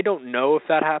 I don't know if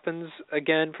that happens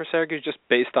again for Syracuse, just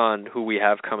based on who we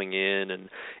have coming in, and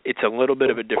it's a little bit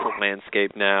of a different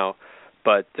landscape now.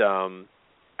 But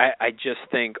I just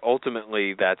think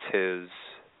ultimately that's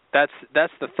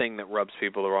the thing that rubs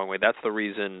people the wrong way. That's the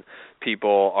reason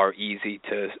people are easy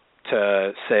to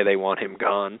say they want him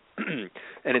gone,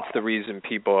 and it's the reason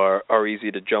people are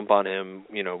easy to jump on him,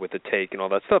 with the take and all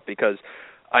that stuff, because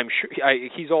I'm sure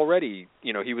he's already,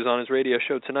 he was on his radio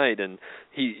show tonight, and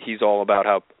he's all about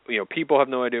how, people have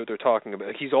no idea what they're talking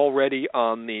about. He's already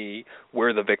on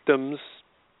we're the victims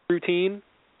routine,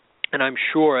 and I'm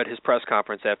sure at his press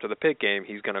conference after the Pitt game,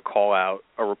 he's going to call out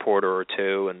a reporter or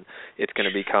two, and it's going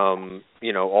to become,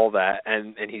 all that,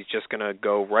 and he's just going to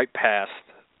go right past,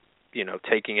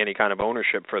 taking any kind of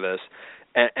ownership for this.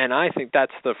 And I think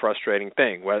that's the frustrating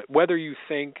thing. Whether you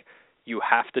think you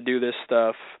have to do this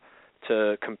stuff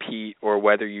to compete, or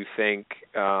whether you think,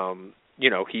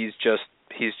 he's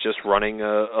just running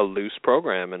a loose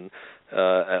program and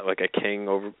like a king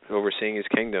overseeing his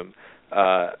kingdom.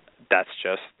 That's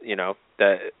just,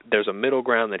 that there's a middle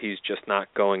ground that he's just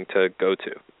not going to go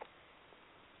to.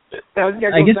 I think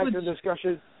that goes back to the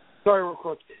discussion. Sorry, real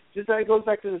quick. That goes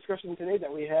back to the discussion today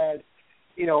that we had,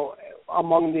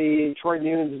 among the Troy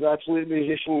Newman's Absolute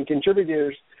Musician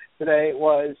contributors today,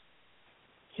 was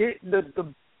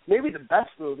maybe the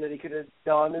best move that he could have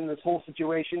done in this whole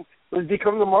situation was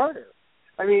become the martyr.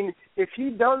 If he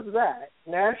does that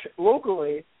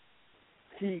locally,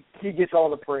 he gets all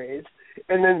the praise,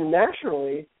 and then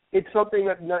nationally, It's something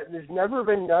that has never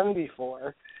been done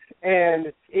before,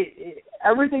 and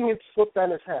everything gets flipped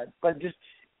on his head. But just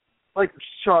like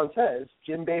Sean says,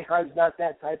 Jim Boeheim's not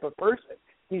that type of person.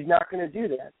 He's not going to do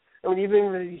that. I mean,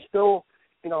 even if he's still,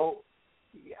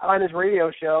 on his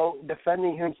radio show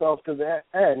defending himself to the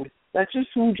end, that's just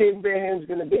who Jim Boeheim's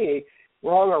going to be,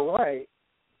 wrong or right.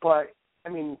 But, I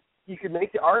mean, you could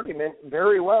make the argument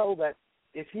very well that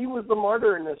if he was the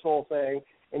martyr in this whole thing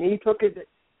and he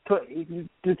he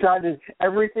decided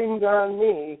everything's on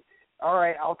me, all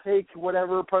right, I'll take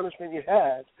whatever punishment you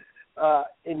had,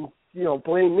 and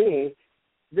blame me,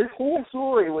 this whole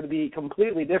story would be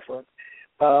completely different.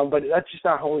 But that's just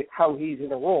not how he's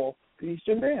in a role. He's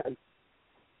Jim Boeheim.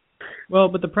 Well,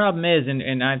 but the problem is,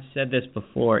 and I've said this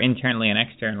before, internally and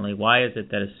externally, why is it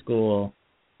that a school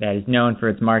that is known for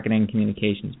its marketing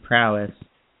communications prowess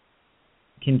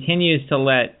continues to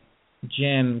let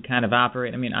Jim kind of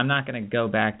operate? I mean, I'm not going to go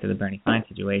back to the Bernie Fine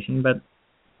situation, but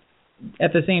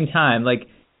at the same time, like,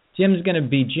 Jim's going to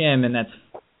be Jim, and that's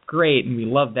great, and we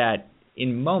love that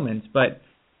in moments, but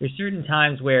there's certain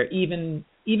times where even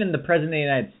the President of the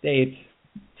United States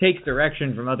takes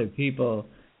direction from other people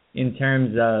in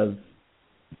terms of,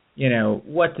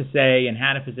 what to say and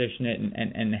how to position it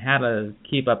and how to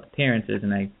keep up appearances.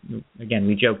 And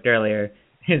we joked earlier,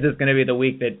 is this going to be the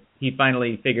week that he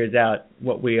finally figures out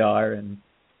what we are, and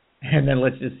then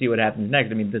let's just see what happens next?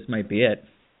 I mean, this might be it.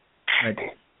 But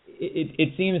it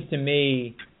seems to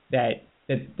me that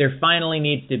there finally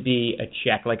needs to be a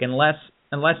check. Like, unless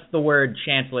the word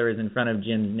chancellor is in front of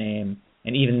Jim's name,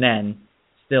 and even then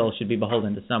still should be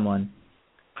beholden to someone,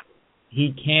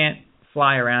 he can't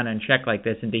fly around and check like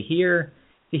this. And to hear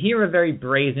a very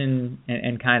brazen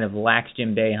and kind of lax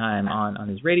Jim Boeheim on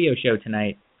his radio show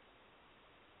tonight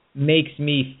makes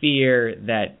me fear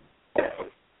that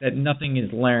nothing is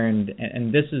learned,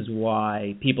 and this is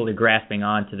why people are grasping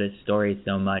onto this story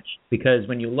so much. Because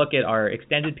when you look at our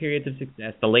extended periods of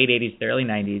success, the late 80s to early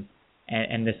 90s,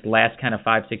 and this last kind of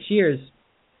 5-6 years,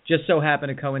 just so happen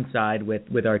to coincide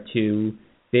with our two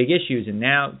big issues. And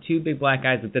now two big black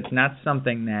guys, that's not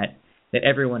something that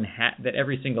everyone that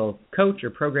every single coach or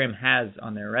program has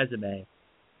on their resume.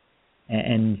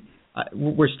 And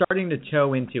we're starting to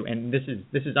toe into, and this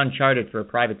is uncharted for a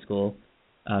private school,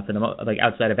 for the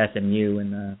outside of SMU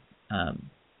and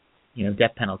the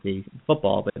death penalty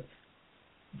football, but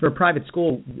for a private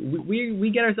school,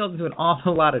 we get ourselves into an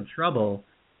awful lot of trouble.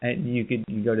 And you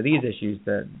go to these issues,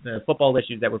 the football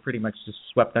issues that were pretty much just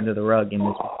swept under the rug in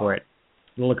this report,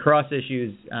 the lacrosse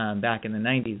issues back in the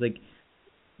 90s. Like,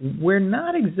 we're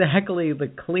not exactly the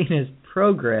cleanest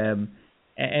program,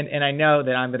 and I know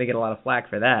that I'm going to get a lot of flack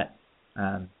for that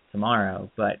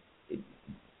tomorrow, but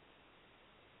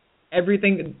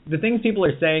the things people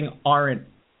are saying aren't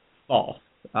false.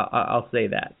 I'll say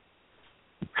that.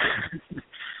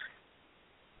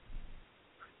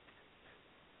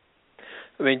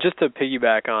 I mean, just to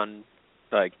piggyback on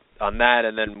that,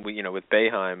 and then with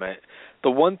Boeheim, the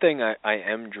one thing I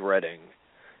am dreading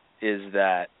is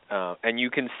that, and you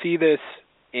can see this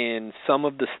in some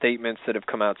of the statements that have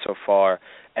come out so far,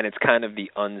 and it's kind of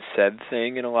the unsaid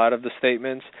thing in a lot of the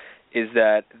statements, is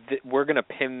that we're going to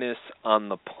pin this on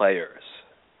the players.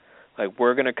 Like,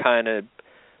 we're going to kind of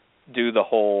do the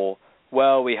whole,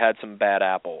 well, we had some bad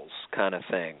apples kind of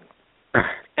thing.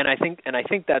 And I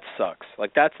think that sucks.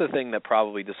 Like, that's the thing that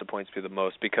probably disappoints me the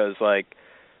most, because, like,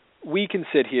 we can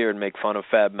sit here and make fun of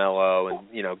Fab Melo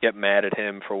and, get mad at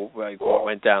him for what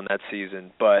went down that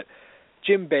season, but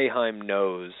Jim Boeheim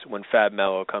knows when Fab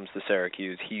Melo comes to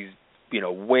Syracuse, he's,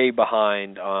 way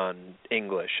behind on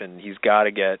English, and he's got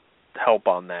to get help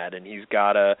on that, and he's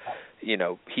got to,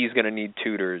 he's going to need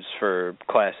tutors for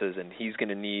classes, and he's going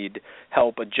to need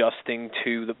help adjusting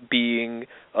to being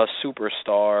a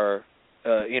superstar,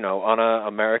 on a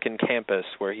American campus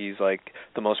where he's like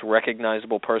the most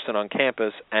recognizable person on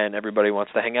campus, and everybody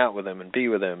wants to hang out with him and be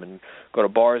with him and go to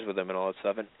bars with him and all that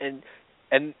stuff.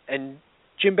 And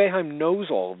Jim Boeheim knows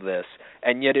all of this,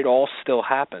 and yet it all still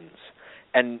happens.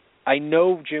 And I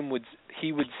know Jim would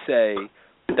say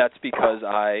that's because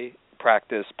I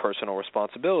practice personal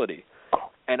responsibility,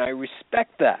 and I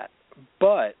respect that.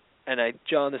 But,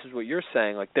 John, this is what you're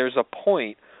saying. Like, there's a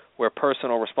point where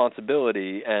personal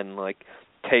responsibility and, like,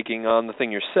 taking on the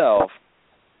thing yourself,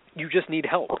 you just need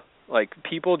help. Like,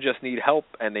 people just need help,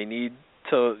 and they need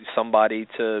somebody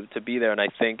to be there. And I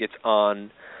think it's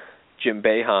on Jim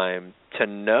Boeheim to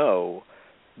know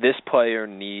this player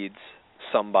needs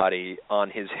somebody on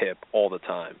his hip all the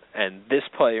time, and this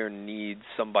player needs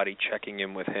somebody checking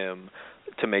in with him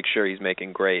to make sure he's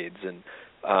making grades. And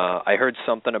I heard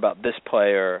something about this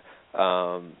player,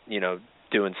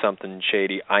 doing something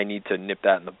shady. I need to nip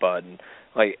that in the bud.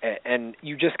 And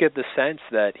you just get the sense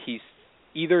that he's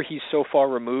so far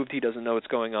removed he doesn't know what's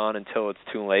going on until it's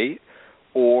too late,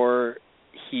 or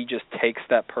he just takes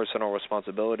that personal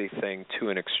responsibility thing to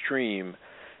an extreme,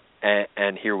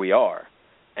 and here we are.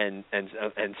 And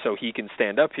so he can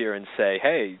stand up here and say,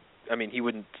 hey, I mean, he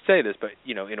wouldn't say this, but,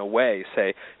 in a way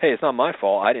say, hey, it's not my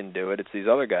fault. I didn't do it. It's these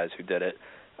other guys who did it.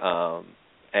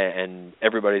 And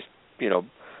everybody's,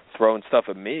 throwing stuff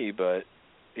at me, but,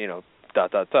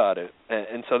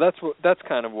 And so that's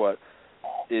kind of what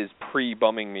is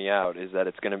pre-bumming me out, is that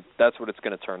that's what it's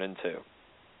going to turn into.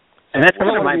 And that's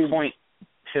kind of my point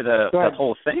to the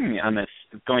whole thing on this,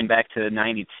 going back to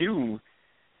 92,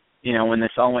 when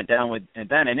this all went down with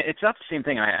Ben. And it's not the same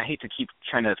thing. I hate to keep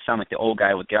trying to sound like the old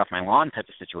guy with get off my lawn type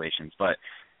of situations, but,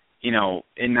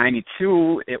 in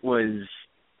 92, it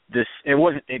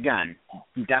wasn't, again,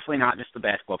 definitely not just the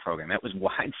basketball program. It was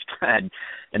widespread,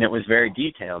 and it was very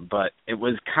detailed, but it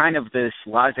was kind of this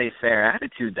laissez-faire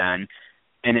attitude then.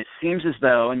 And it seems as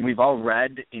though, and we've all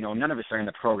read, none of us are in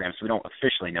the program, so we don't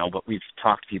officially know, but we've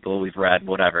talked to people, we've read,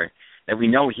 whatever, that we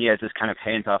know he has this kind of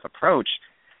hands-off approach.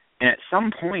 And at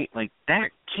some point,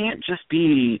 that can't just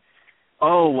be,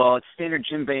 oh, well, it's standard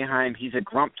Jim Boeheim, he's a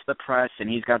grump to the press, and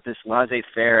he's got this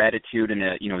laissez-faire attitude and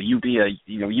you be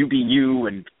you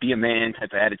and be a man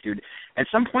type of attitude. At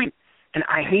some point, and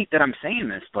I hate that I'm saying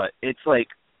this, but it's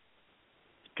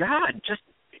God, just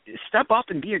step up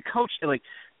and be a coach.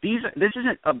 This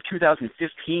isn't a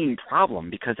 2015 problem,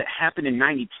 because it happened in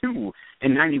 92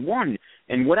 and 91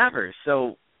 and whatever.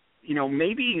 So,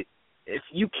 maybe if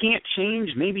you can't change,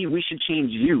 maybe we should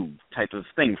change you type of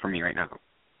thing for me right now.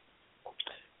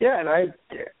 Yeah, and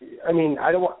I mean,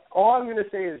 I don't want, all I'm going to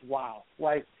say is wow.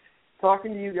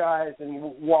 Talking to you guys and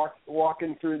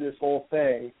walking through this whole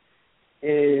thing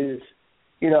is,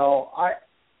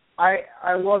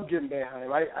 I love Jim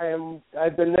Boeheim.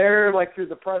 I've been there through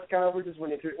the press conferences when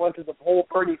he went through the whole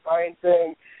Bernie Fine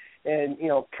thing, and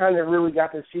kind of really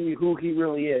got to see who he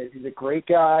really is. He's a great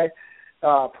guy.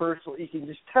 Personally, you can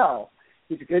just tell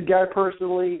he's a good guy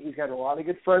personally. He's got a lot of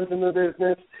good friends in the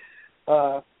business.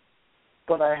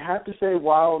 But I have to say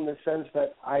wow in the sense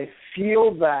that I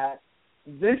feel that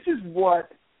this is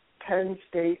what Penn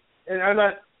State, and I'm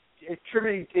not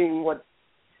attributing what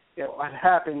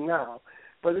happened now,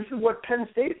 but this is what Penn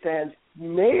State fans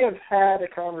may have had a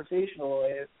conversation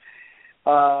with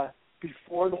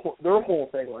before their whole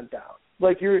thing went down.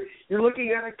 You're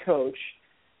looking at a coach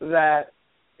that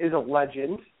is a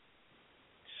legend,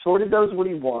 sort of does what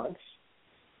he wants,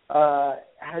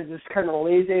 has this kind of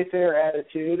laissez-faire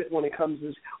attitude when it comes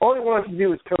to all he wants to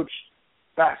do is coach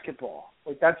basketball.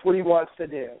 That's what he wants to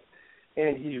do,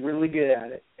 and he's really good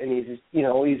at it. And he's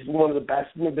he's one of the best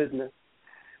in the business.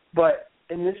 But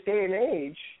in this day and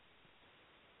age,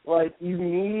 you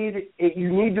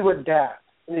need to adapt,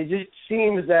 and it just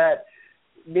seems that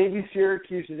maybe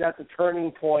Syracuse is at the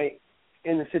turning point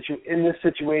in this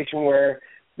situation where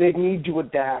they need to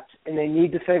adapt, and they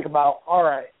need to think about, all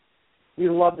right, we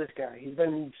love this guy. He's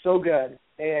been so good.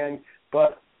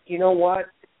 But you know what?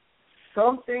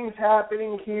 Something's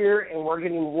happening here, and we're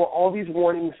getting all these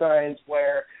warning signs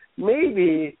where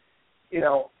maybe,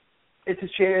 it's a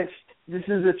chance. This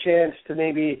is a chance to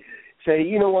maybe say,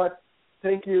 you know what,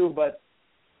 thank you, but,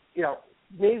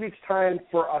 maybe it's time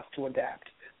for us to adapt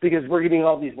because we're getting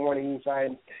all these warning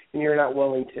signs and you're not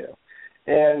willing to.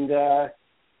 And,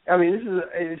 I mean,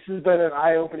 this has been an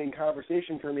eye-opening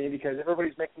conversation for me because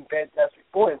everybody's making fantastic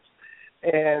points,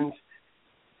 and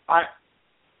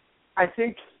I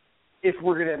think if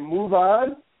we're going to move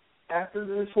on after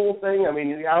this whole thing, I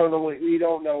mean, I don't know, we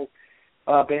don't know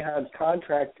Boeheim's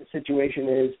contract situation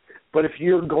is, but if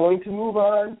you're going to move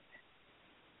on,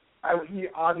 he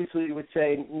obviously would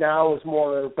say now is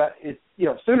more, but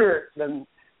sooner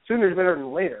is better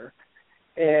than later,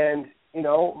 and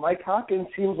Mike Hopkins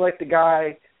seems like the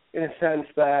guy in a sense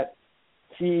that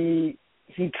he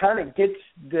kind of gets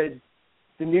the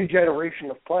new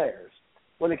generation of players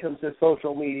when it comes to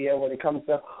social media, when it comes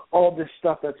to all this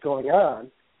stuff that's going on.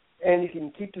 And you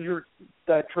can keep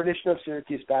the tradition of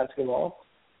Syracuse basketball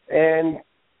and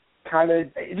kind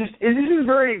of this is a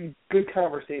very good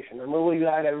conversation. I'm really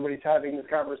glad everybody's having this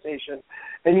conversation.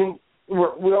 And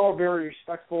we're all very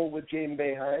respectful with James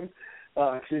Boeheim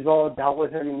because we've all dealt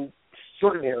with him in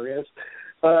certain areas.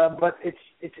 But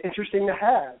it's interesting to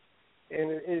have, and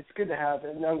it's good to have,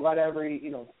 and I'm glad every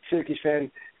Syracuse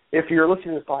fan, if you're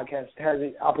listening to this podcast, has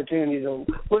the opportunity to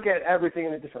look at everything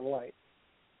in a different light.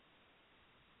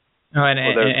 No,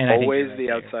 there's always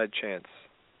the outside chance.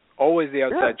 Always the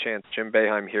outside chance Jim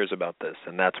Boeheim hears about this,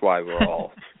 and that's why we're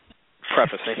all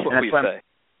prefacing what we say.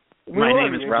 My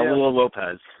name is Raul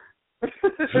Lopez.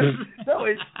 No,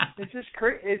 it's just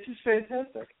great. It's just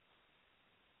fantastic.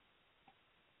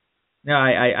 No,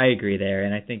 I agree there,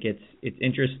 and I think it's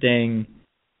interesting.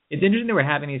 It's interesting that we're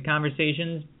having these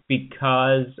conversations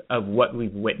because of what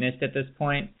we've witnessed at this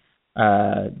point.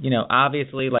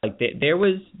 Obviously, like there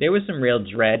was some real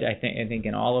dread. I think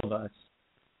in all of us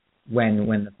when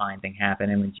the fine thing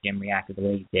happened and when Jim reacted the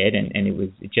way he did, and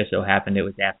it just so happened it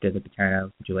was after the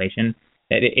Paterno situation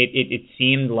that it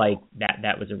seemed like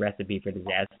that was a recipe for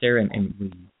disaster,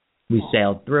 and we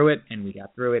sailed through it and we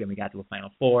got through it and we got to a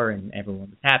Final Four and everyone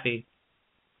was happy.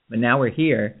 But now we're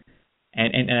here,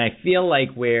 and I feel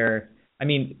like Ben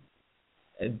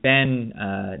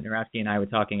Narowski and I were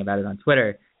talking about it on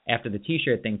Twitter after the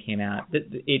T-shirt thing came out.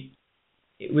 It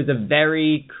was a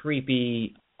very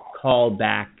creepy call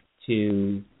back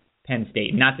to Penn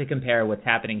State. Not to compare what's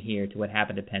happening here to what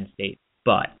happened to Penn State,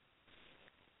 but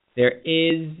there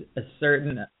is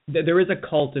a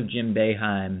cult of Jim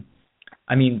Boeheim.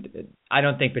 I mean, I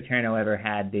don't think Paterno ever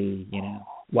had the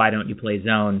why don't you play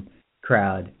zone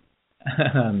crowd,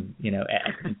 at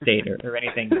Penn State or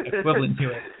anything equivalent to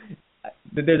it.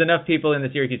 There's enough people in the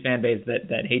Syracuse fan base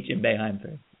that hate Jim Boeheim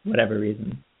for whatever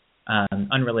reason,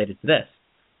 unrelated to this.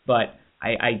 But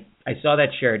I saw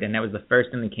that shirt, and that was the first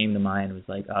thing that came to mind. Was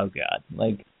like, oh God,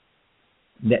 like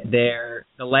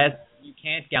you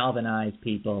can't galvanize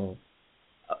people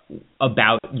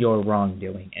about your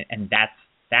wrongdoing, and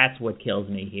that's what kills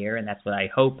me here, and that's what I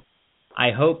hope.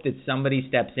 I hope that somebody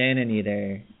steps in and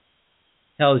either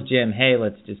tells Jim, hey,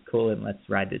 let's just cool it and let's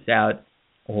ride this out,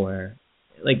 or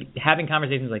like having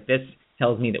conversations like this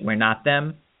tells me that we're not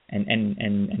them,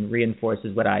 and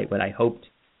reinforces what I hoped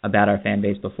about our fan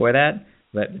base before that.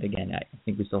 But again, I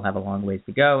think we still have a long ways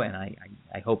to go, and I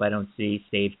hope I don't see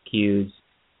staged cues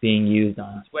being used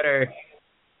on Twitter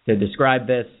to describe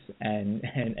this, and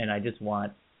I just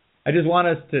want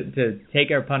us to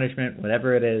take our punishment,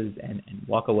 whatever it is, and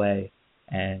walk away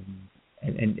and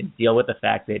deal with the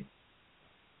fact that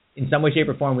in some way, shape,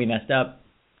 or form we messed up.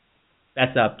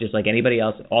 That's up, just like anybody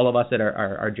else. All of us at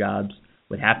our jobs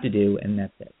would have to do, and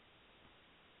that's it.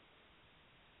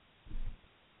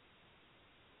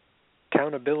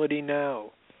 Accountability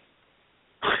now.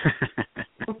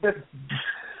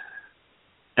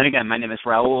 And again, my name is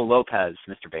Raul Lopez,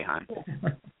 Mr. Boeheim.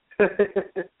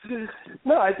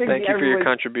 No, I think thank you for your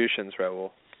contributions,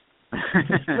 Raul.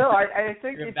 No, I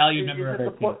think you're a valued member of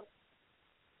our team.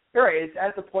 Right, it's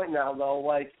at the point now, though,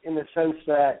 like in the sense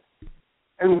that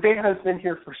Boeheim's been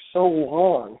here for so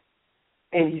long,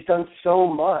 and he's done so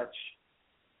much,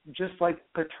 just like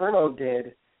Paterno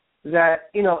did. That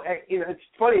it's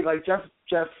funny. Like Jeff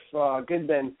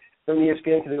Goodman from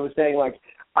ESPN was saying, like,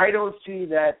 I don't see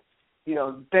that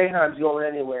Boeheim's going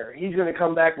anywhere. He's going to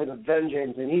come back with a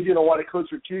vengeance, and he's going to want to coach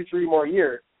for 2-3 more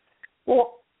years.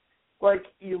 Well, like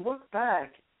you look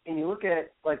back and you look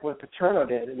at like what Paterno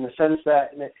did in the sense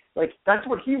that like that's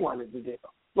what he wanted to do.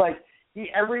 Like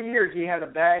every year he had a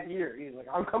bad year. He's like,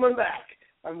 I'm coming back.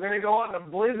 I'm going to go out in a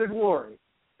blaze of glory.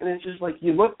 And it's just like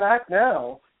you look back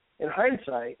now in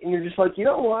hindsight, and you're just like, you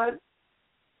know what?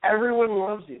 Everyone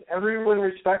loves you. Everyone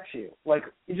respects you. Like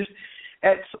you just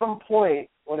at some point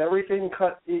when everything's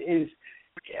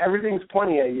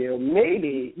pointing at you,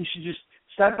 maybe you should just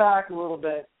step back a little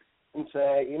bit and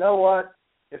say, you know what?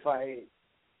 If I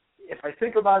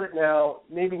think about it now,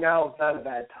 maybe now is not a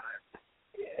bad time.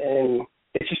 And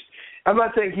it's just, I'm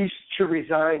not saying he should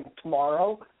resign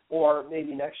tomorrow or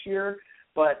maybe next year,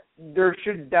 but there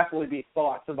should definitely be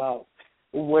thoughts about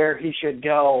where he should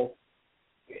go.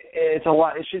 It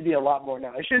should be a lot more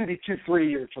now. It shouldn't be 2-3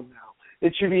 years from now.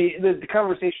 It should be the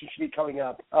conversation should be coming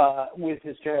up with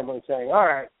his family and saying, all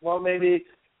right, well maybe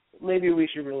we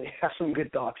should really have some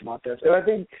good thoughts about this. And I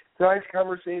think tonight's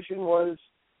conversation was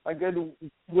a good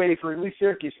way for at least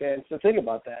Syracuse fans to think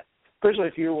about that, especially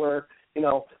if you were,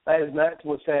 as Matt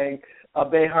was saying, a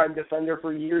Boeheim defender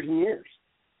for years and years.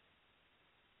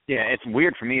 Yeah, it's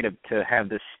weird for me to have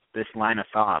this line of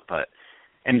thought, but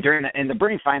and the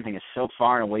Bernie Fine thing is so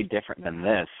far and away different than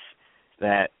this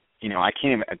that I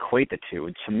can't even equate the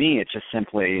two. To me, it's just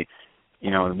simply,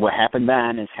 what happened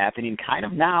then is happening kind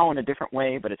of now in a different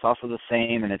way, but it's also the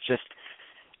same. And it's just,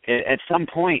 at some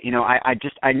point,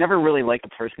 I never really like the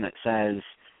person that says,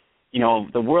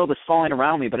 the world is falling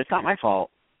around me, but it's not my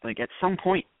fault. Like at some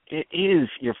point, it is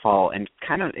your fault. And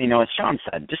kind of, as Sean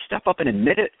said, just step up and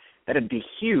admit it. That'd be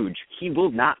huge. He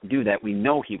will not do that. We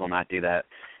know he will not do that.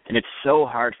 And it's so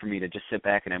hard for me to just sit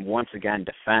back and then once again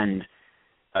defend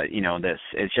this.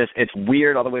 It's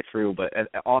weird all the way through, but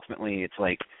ultimately it's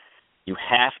like, You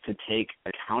have to take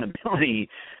accountability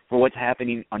for what's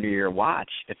happening under your watch.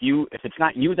 If it's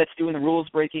not you that's doing the rules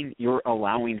breaking, you're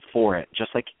allowing for it.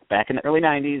 Just like back in the early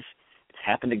 90s, it's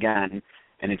happened again,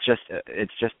 and it's just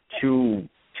too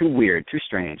weird, too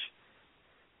strange.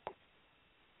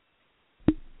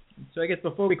 So I guess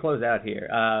before we close out here,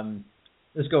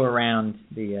 let's go around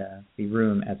the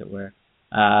room, as it were.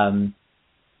 Sean,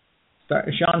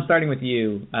 starting with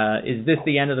you, is this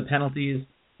the end of the penalties,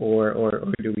 or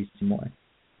do we see more?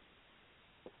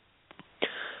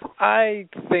 I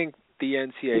think the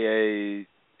NCAA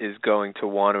is going to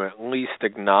want to at least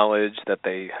acknowledge that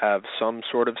they have some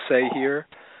sort of say here,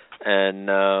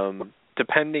 and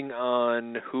depending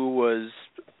on who was,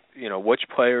 which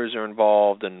players are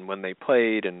involved and when they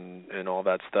played and all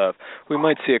that stuff, we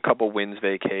might see a couple wins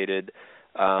vacated.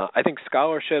 I think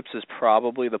scholarships is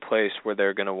probably the place where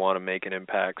they're going to want to make an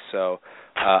impact. So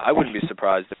I wouldn't be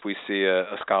surprised if we see a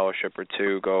scholarship or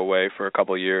two go away for a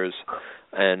couple of years.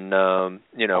 And,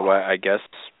 I guess,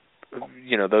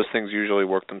 those things usually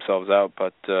work themselves out,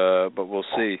 but we'll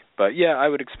see. But, yeah, I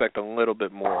would expect a little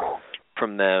bit more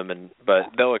from them, but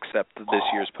they'll accept this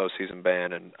year's postseason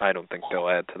ban, and I don't think they'll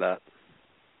add to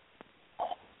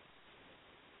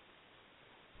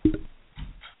that.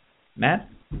 Matt?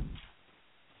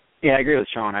 Yeah, I agree with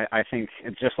Sean. I think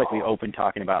it's just like we opened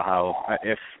talking about how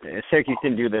if Syracuse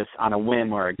didn't do this on a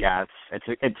whim or a guess,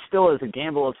 it still is a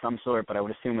gamble of some sort, but I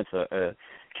would assume it's a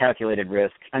calculated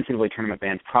risk. NCAA tournament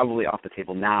ban's probably off the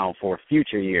table now for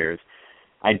future years.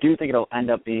 I do think it'll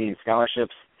end up being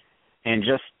scholarships, and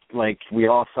just like we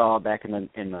all saw back in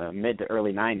the mid to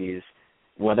early 90s,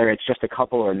 whether it's just a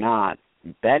couple or not,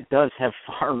 that does have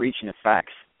far-reaching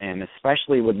effects, and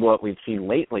especially with what we've seen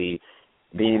lately,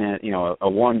 being a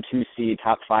 1-2 seed,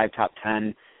 top 5, top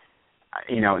 10,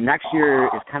 next year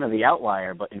is kind of the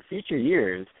outlier. But in future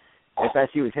years, if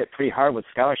SU is hit pretty hard with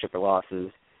scholarship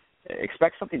losses,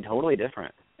 expect something totally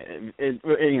different.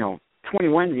 20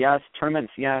 wins, yes,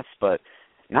 tournaments, yes, but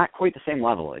not quite the same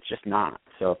level. It's just not.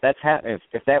 So if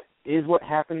that is what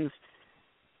happens,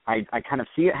 I kind of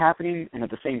see it happening, and at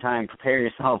the same time, prepare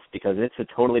yourself because it's a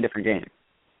totally different game.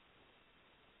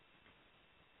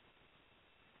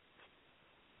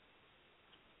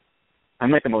 I'm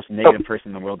like the most negative person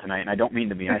in the world tonight, and I don't mean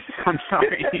to be. I'm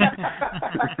sorry.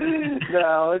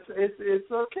 No,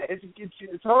 it's okay.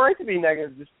 It's all right to be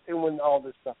negative just when all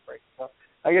this stuff breaks. So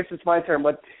I guess it's my turn,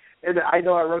 but I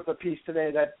know I wrote the piece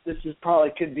today that this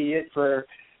could be it for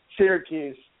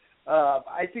Syracuse.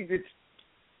 I think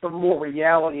the more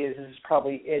reality is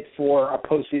probably it for a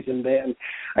postseason ban.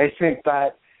 I think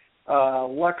that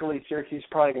luckily Syracuse is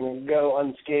probably going to go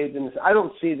unscathed in this. I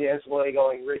don't see the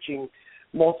NCAA reaching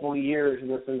multiple years in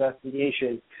this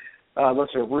investigation unless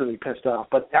they're really pissed off.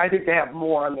 But I think they have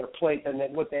more on their plate than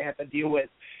what they have to deal with,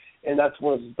 and that's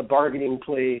was the bargaining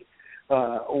plea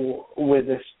with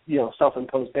this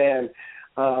self-imposed ban.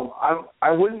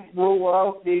 I wouldn't rule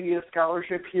out maybe a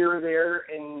scholarship here or there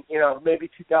in maybe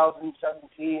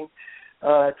 2017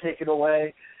 taken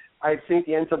away. I think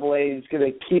the NCAA is going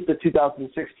to keep the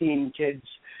 2016 kids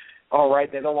all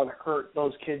right. They don't want to hurt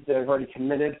those kids that have already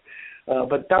committed.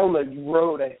 But down the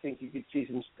road, I think you could see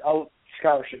some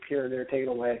scholarship here and there taken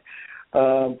away.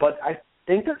 But I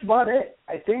think that's about it.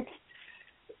 I think,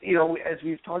 as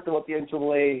we've talked about the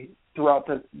NCAA throughout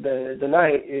the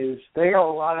night, is they got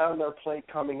a lot on their plate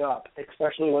coming up,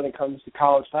 especially when it comes to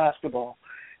college basketball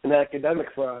and the academic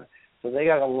front. So they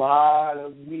got a lot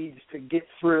of weeds to get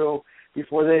through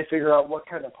before they figure out what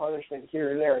kind of punishment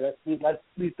here and there.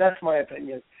 That's my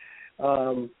opinion.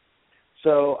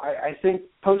 So I think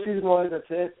postseason-wise, that's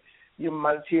it. You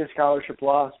might see a scholarship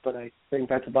loss, but I think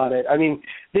that's about it. I mean,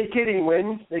 vacating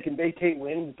wins, they can vacate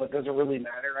wins, but does it really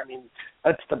matter? I mean,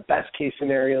 that's the best-case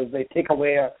scenario. They take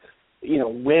away a,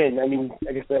 win. I mean,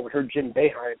 I guess that would hurt Jim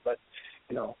Boeheim, but,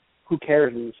 who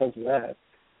cares in the sense of that?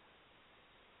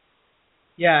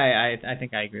 Yeah, I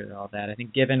think I agree with all that. I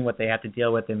think given what they have to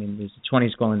deal with, there's a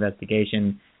 20-school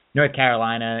investigation. North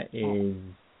Carolina is,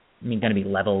 going to be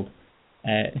leveled.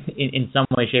 In some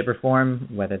way, shape, or form,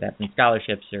 whether that's in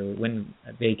scholarships or win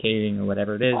vacating or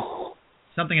whatever it is,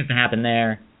 something has to happen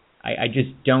there. I just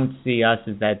don't see us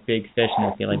as that big fish,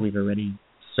 and I feel like we've already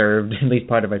served at least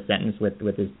part of our sentence with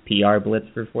this PR blitz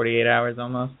for 48 hours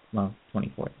almost. Well,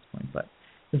 24 at this point, but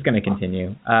it's going to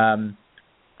continue.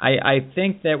 I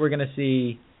think that we're going to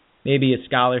see maybe a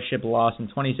scholarship loss in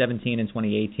 2017 and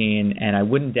 2018, and I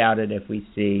wouldn't doubt it if we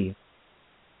see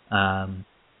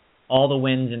all the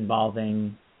wins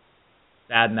involving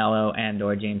Thad Mello and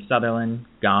or James Sutherland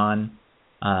gone.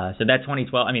 So that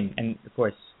 2012, and of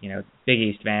course, Big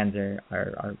East fans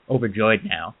are overjoyed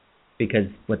now, because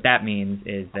what that means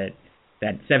is that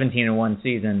that 17-1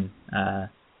 season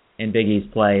in Big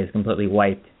East play is completely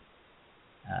wiped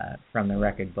from the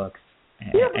record books.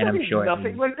 And I'm sure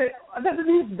nothing. That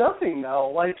means nothing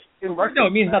now. Like in record, no,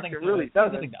 it means nothing. It really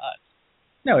doesn't. Nothing to us.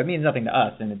 No, it means nothing to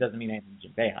us, and it doesn't mean anything to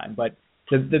Jim Boeheim. But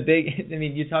the big, I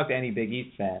mean, you talk to any Big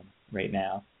East fan right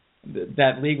now,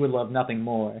 that league would love nothing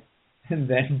more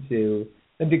than to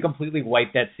completely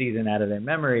wipe that season out of their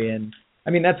memory. And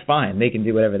I mean, that's fine; they can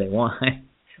do whatever they want.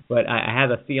 But I have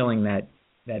a feeling that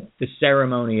the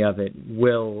ceremony of it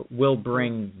will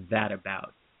bring that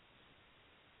about.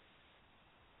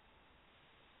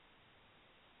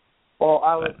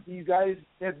 Well, you guys,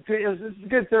 this is a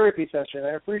good therapy session.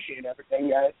 I appreciate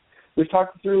everything, guys. We've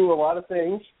talked through a lot of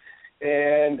things,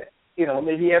 and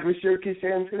maybe every Syracuse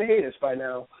fan is going to hate us by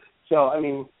now. So, I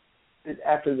mean,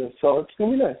 after this, so it's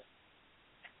going to be nice.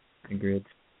 Agreed.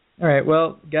 All right,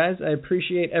 well, guys, I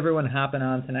appreciate everyone hopping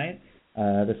on tonight.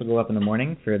 This will go up in the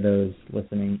morning for those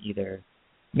listening either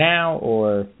now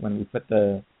or when we put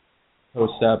the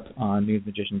post up on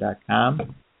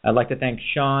newsmagician.com. I'd like to thank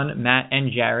Sean, Matt,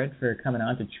 and Jared for coming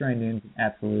on to Troy Nunes'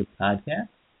 Absolute Podcast.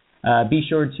 Be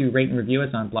sure to rate and review us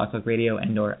on Blog Talk Radio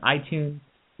and or iTunes.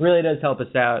 It really does help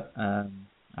us out.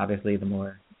 Obviously, the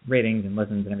more ratings and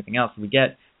listens and everything else we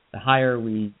get, the higher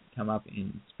we come up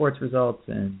in sports results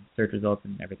and search results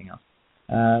and everything else.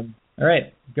 All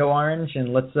right, go Orange,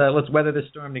 and let's weather this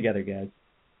storm together, guys.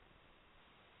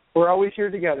 We're always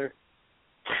here together.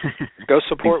 Go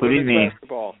support women's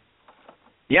basketball.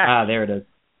 Yeah. There it is.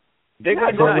 Big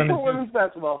women's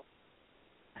basketball.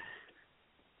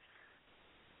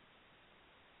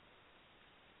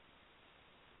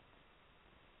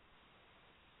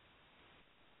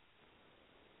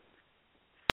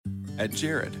 At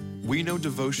Jared, we know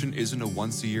devotion isn't a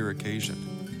once-a-year occasion.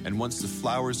 And once the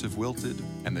flowers have wilted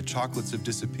and the chocolates have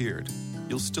disappeared,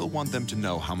 you'll still want them to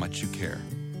know how much you care.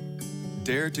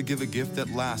 Dare to give a gift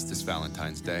that lasts this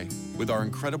Valentine's Day with our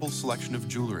incredible selection of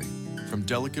jewelry. From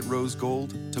delicate rose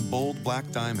gold to bold black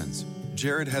diamonds,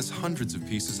 Jared has hundreds of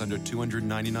pieces under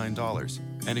 $299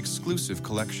 and exclusive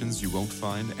collections you won't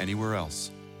find anywhere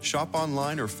else. Shop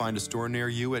online or find a store near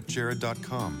you at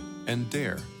jared.com and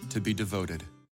dare to be devoted.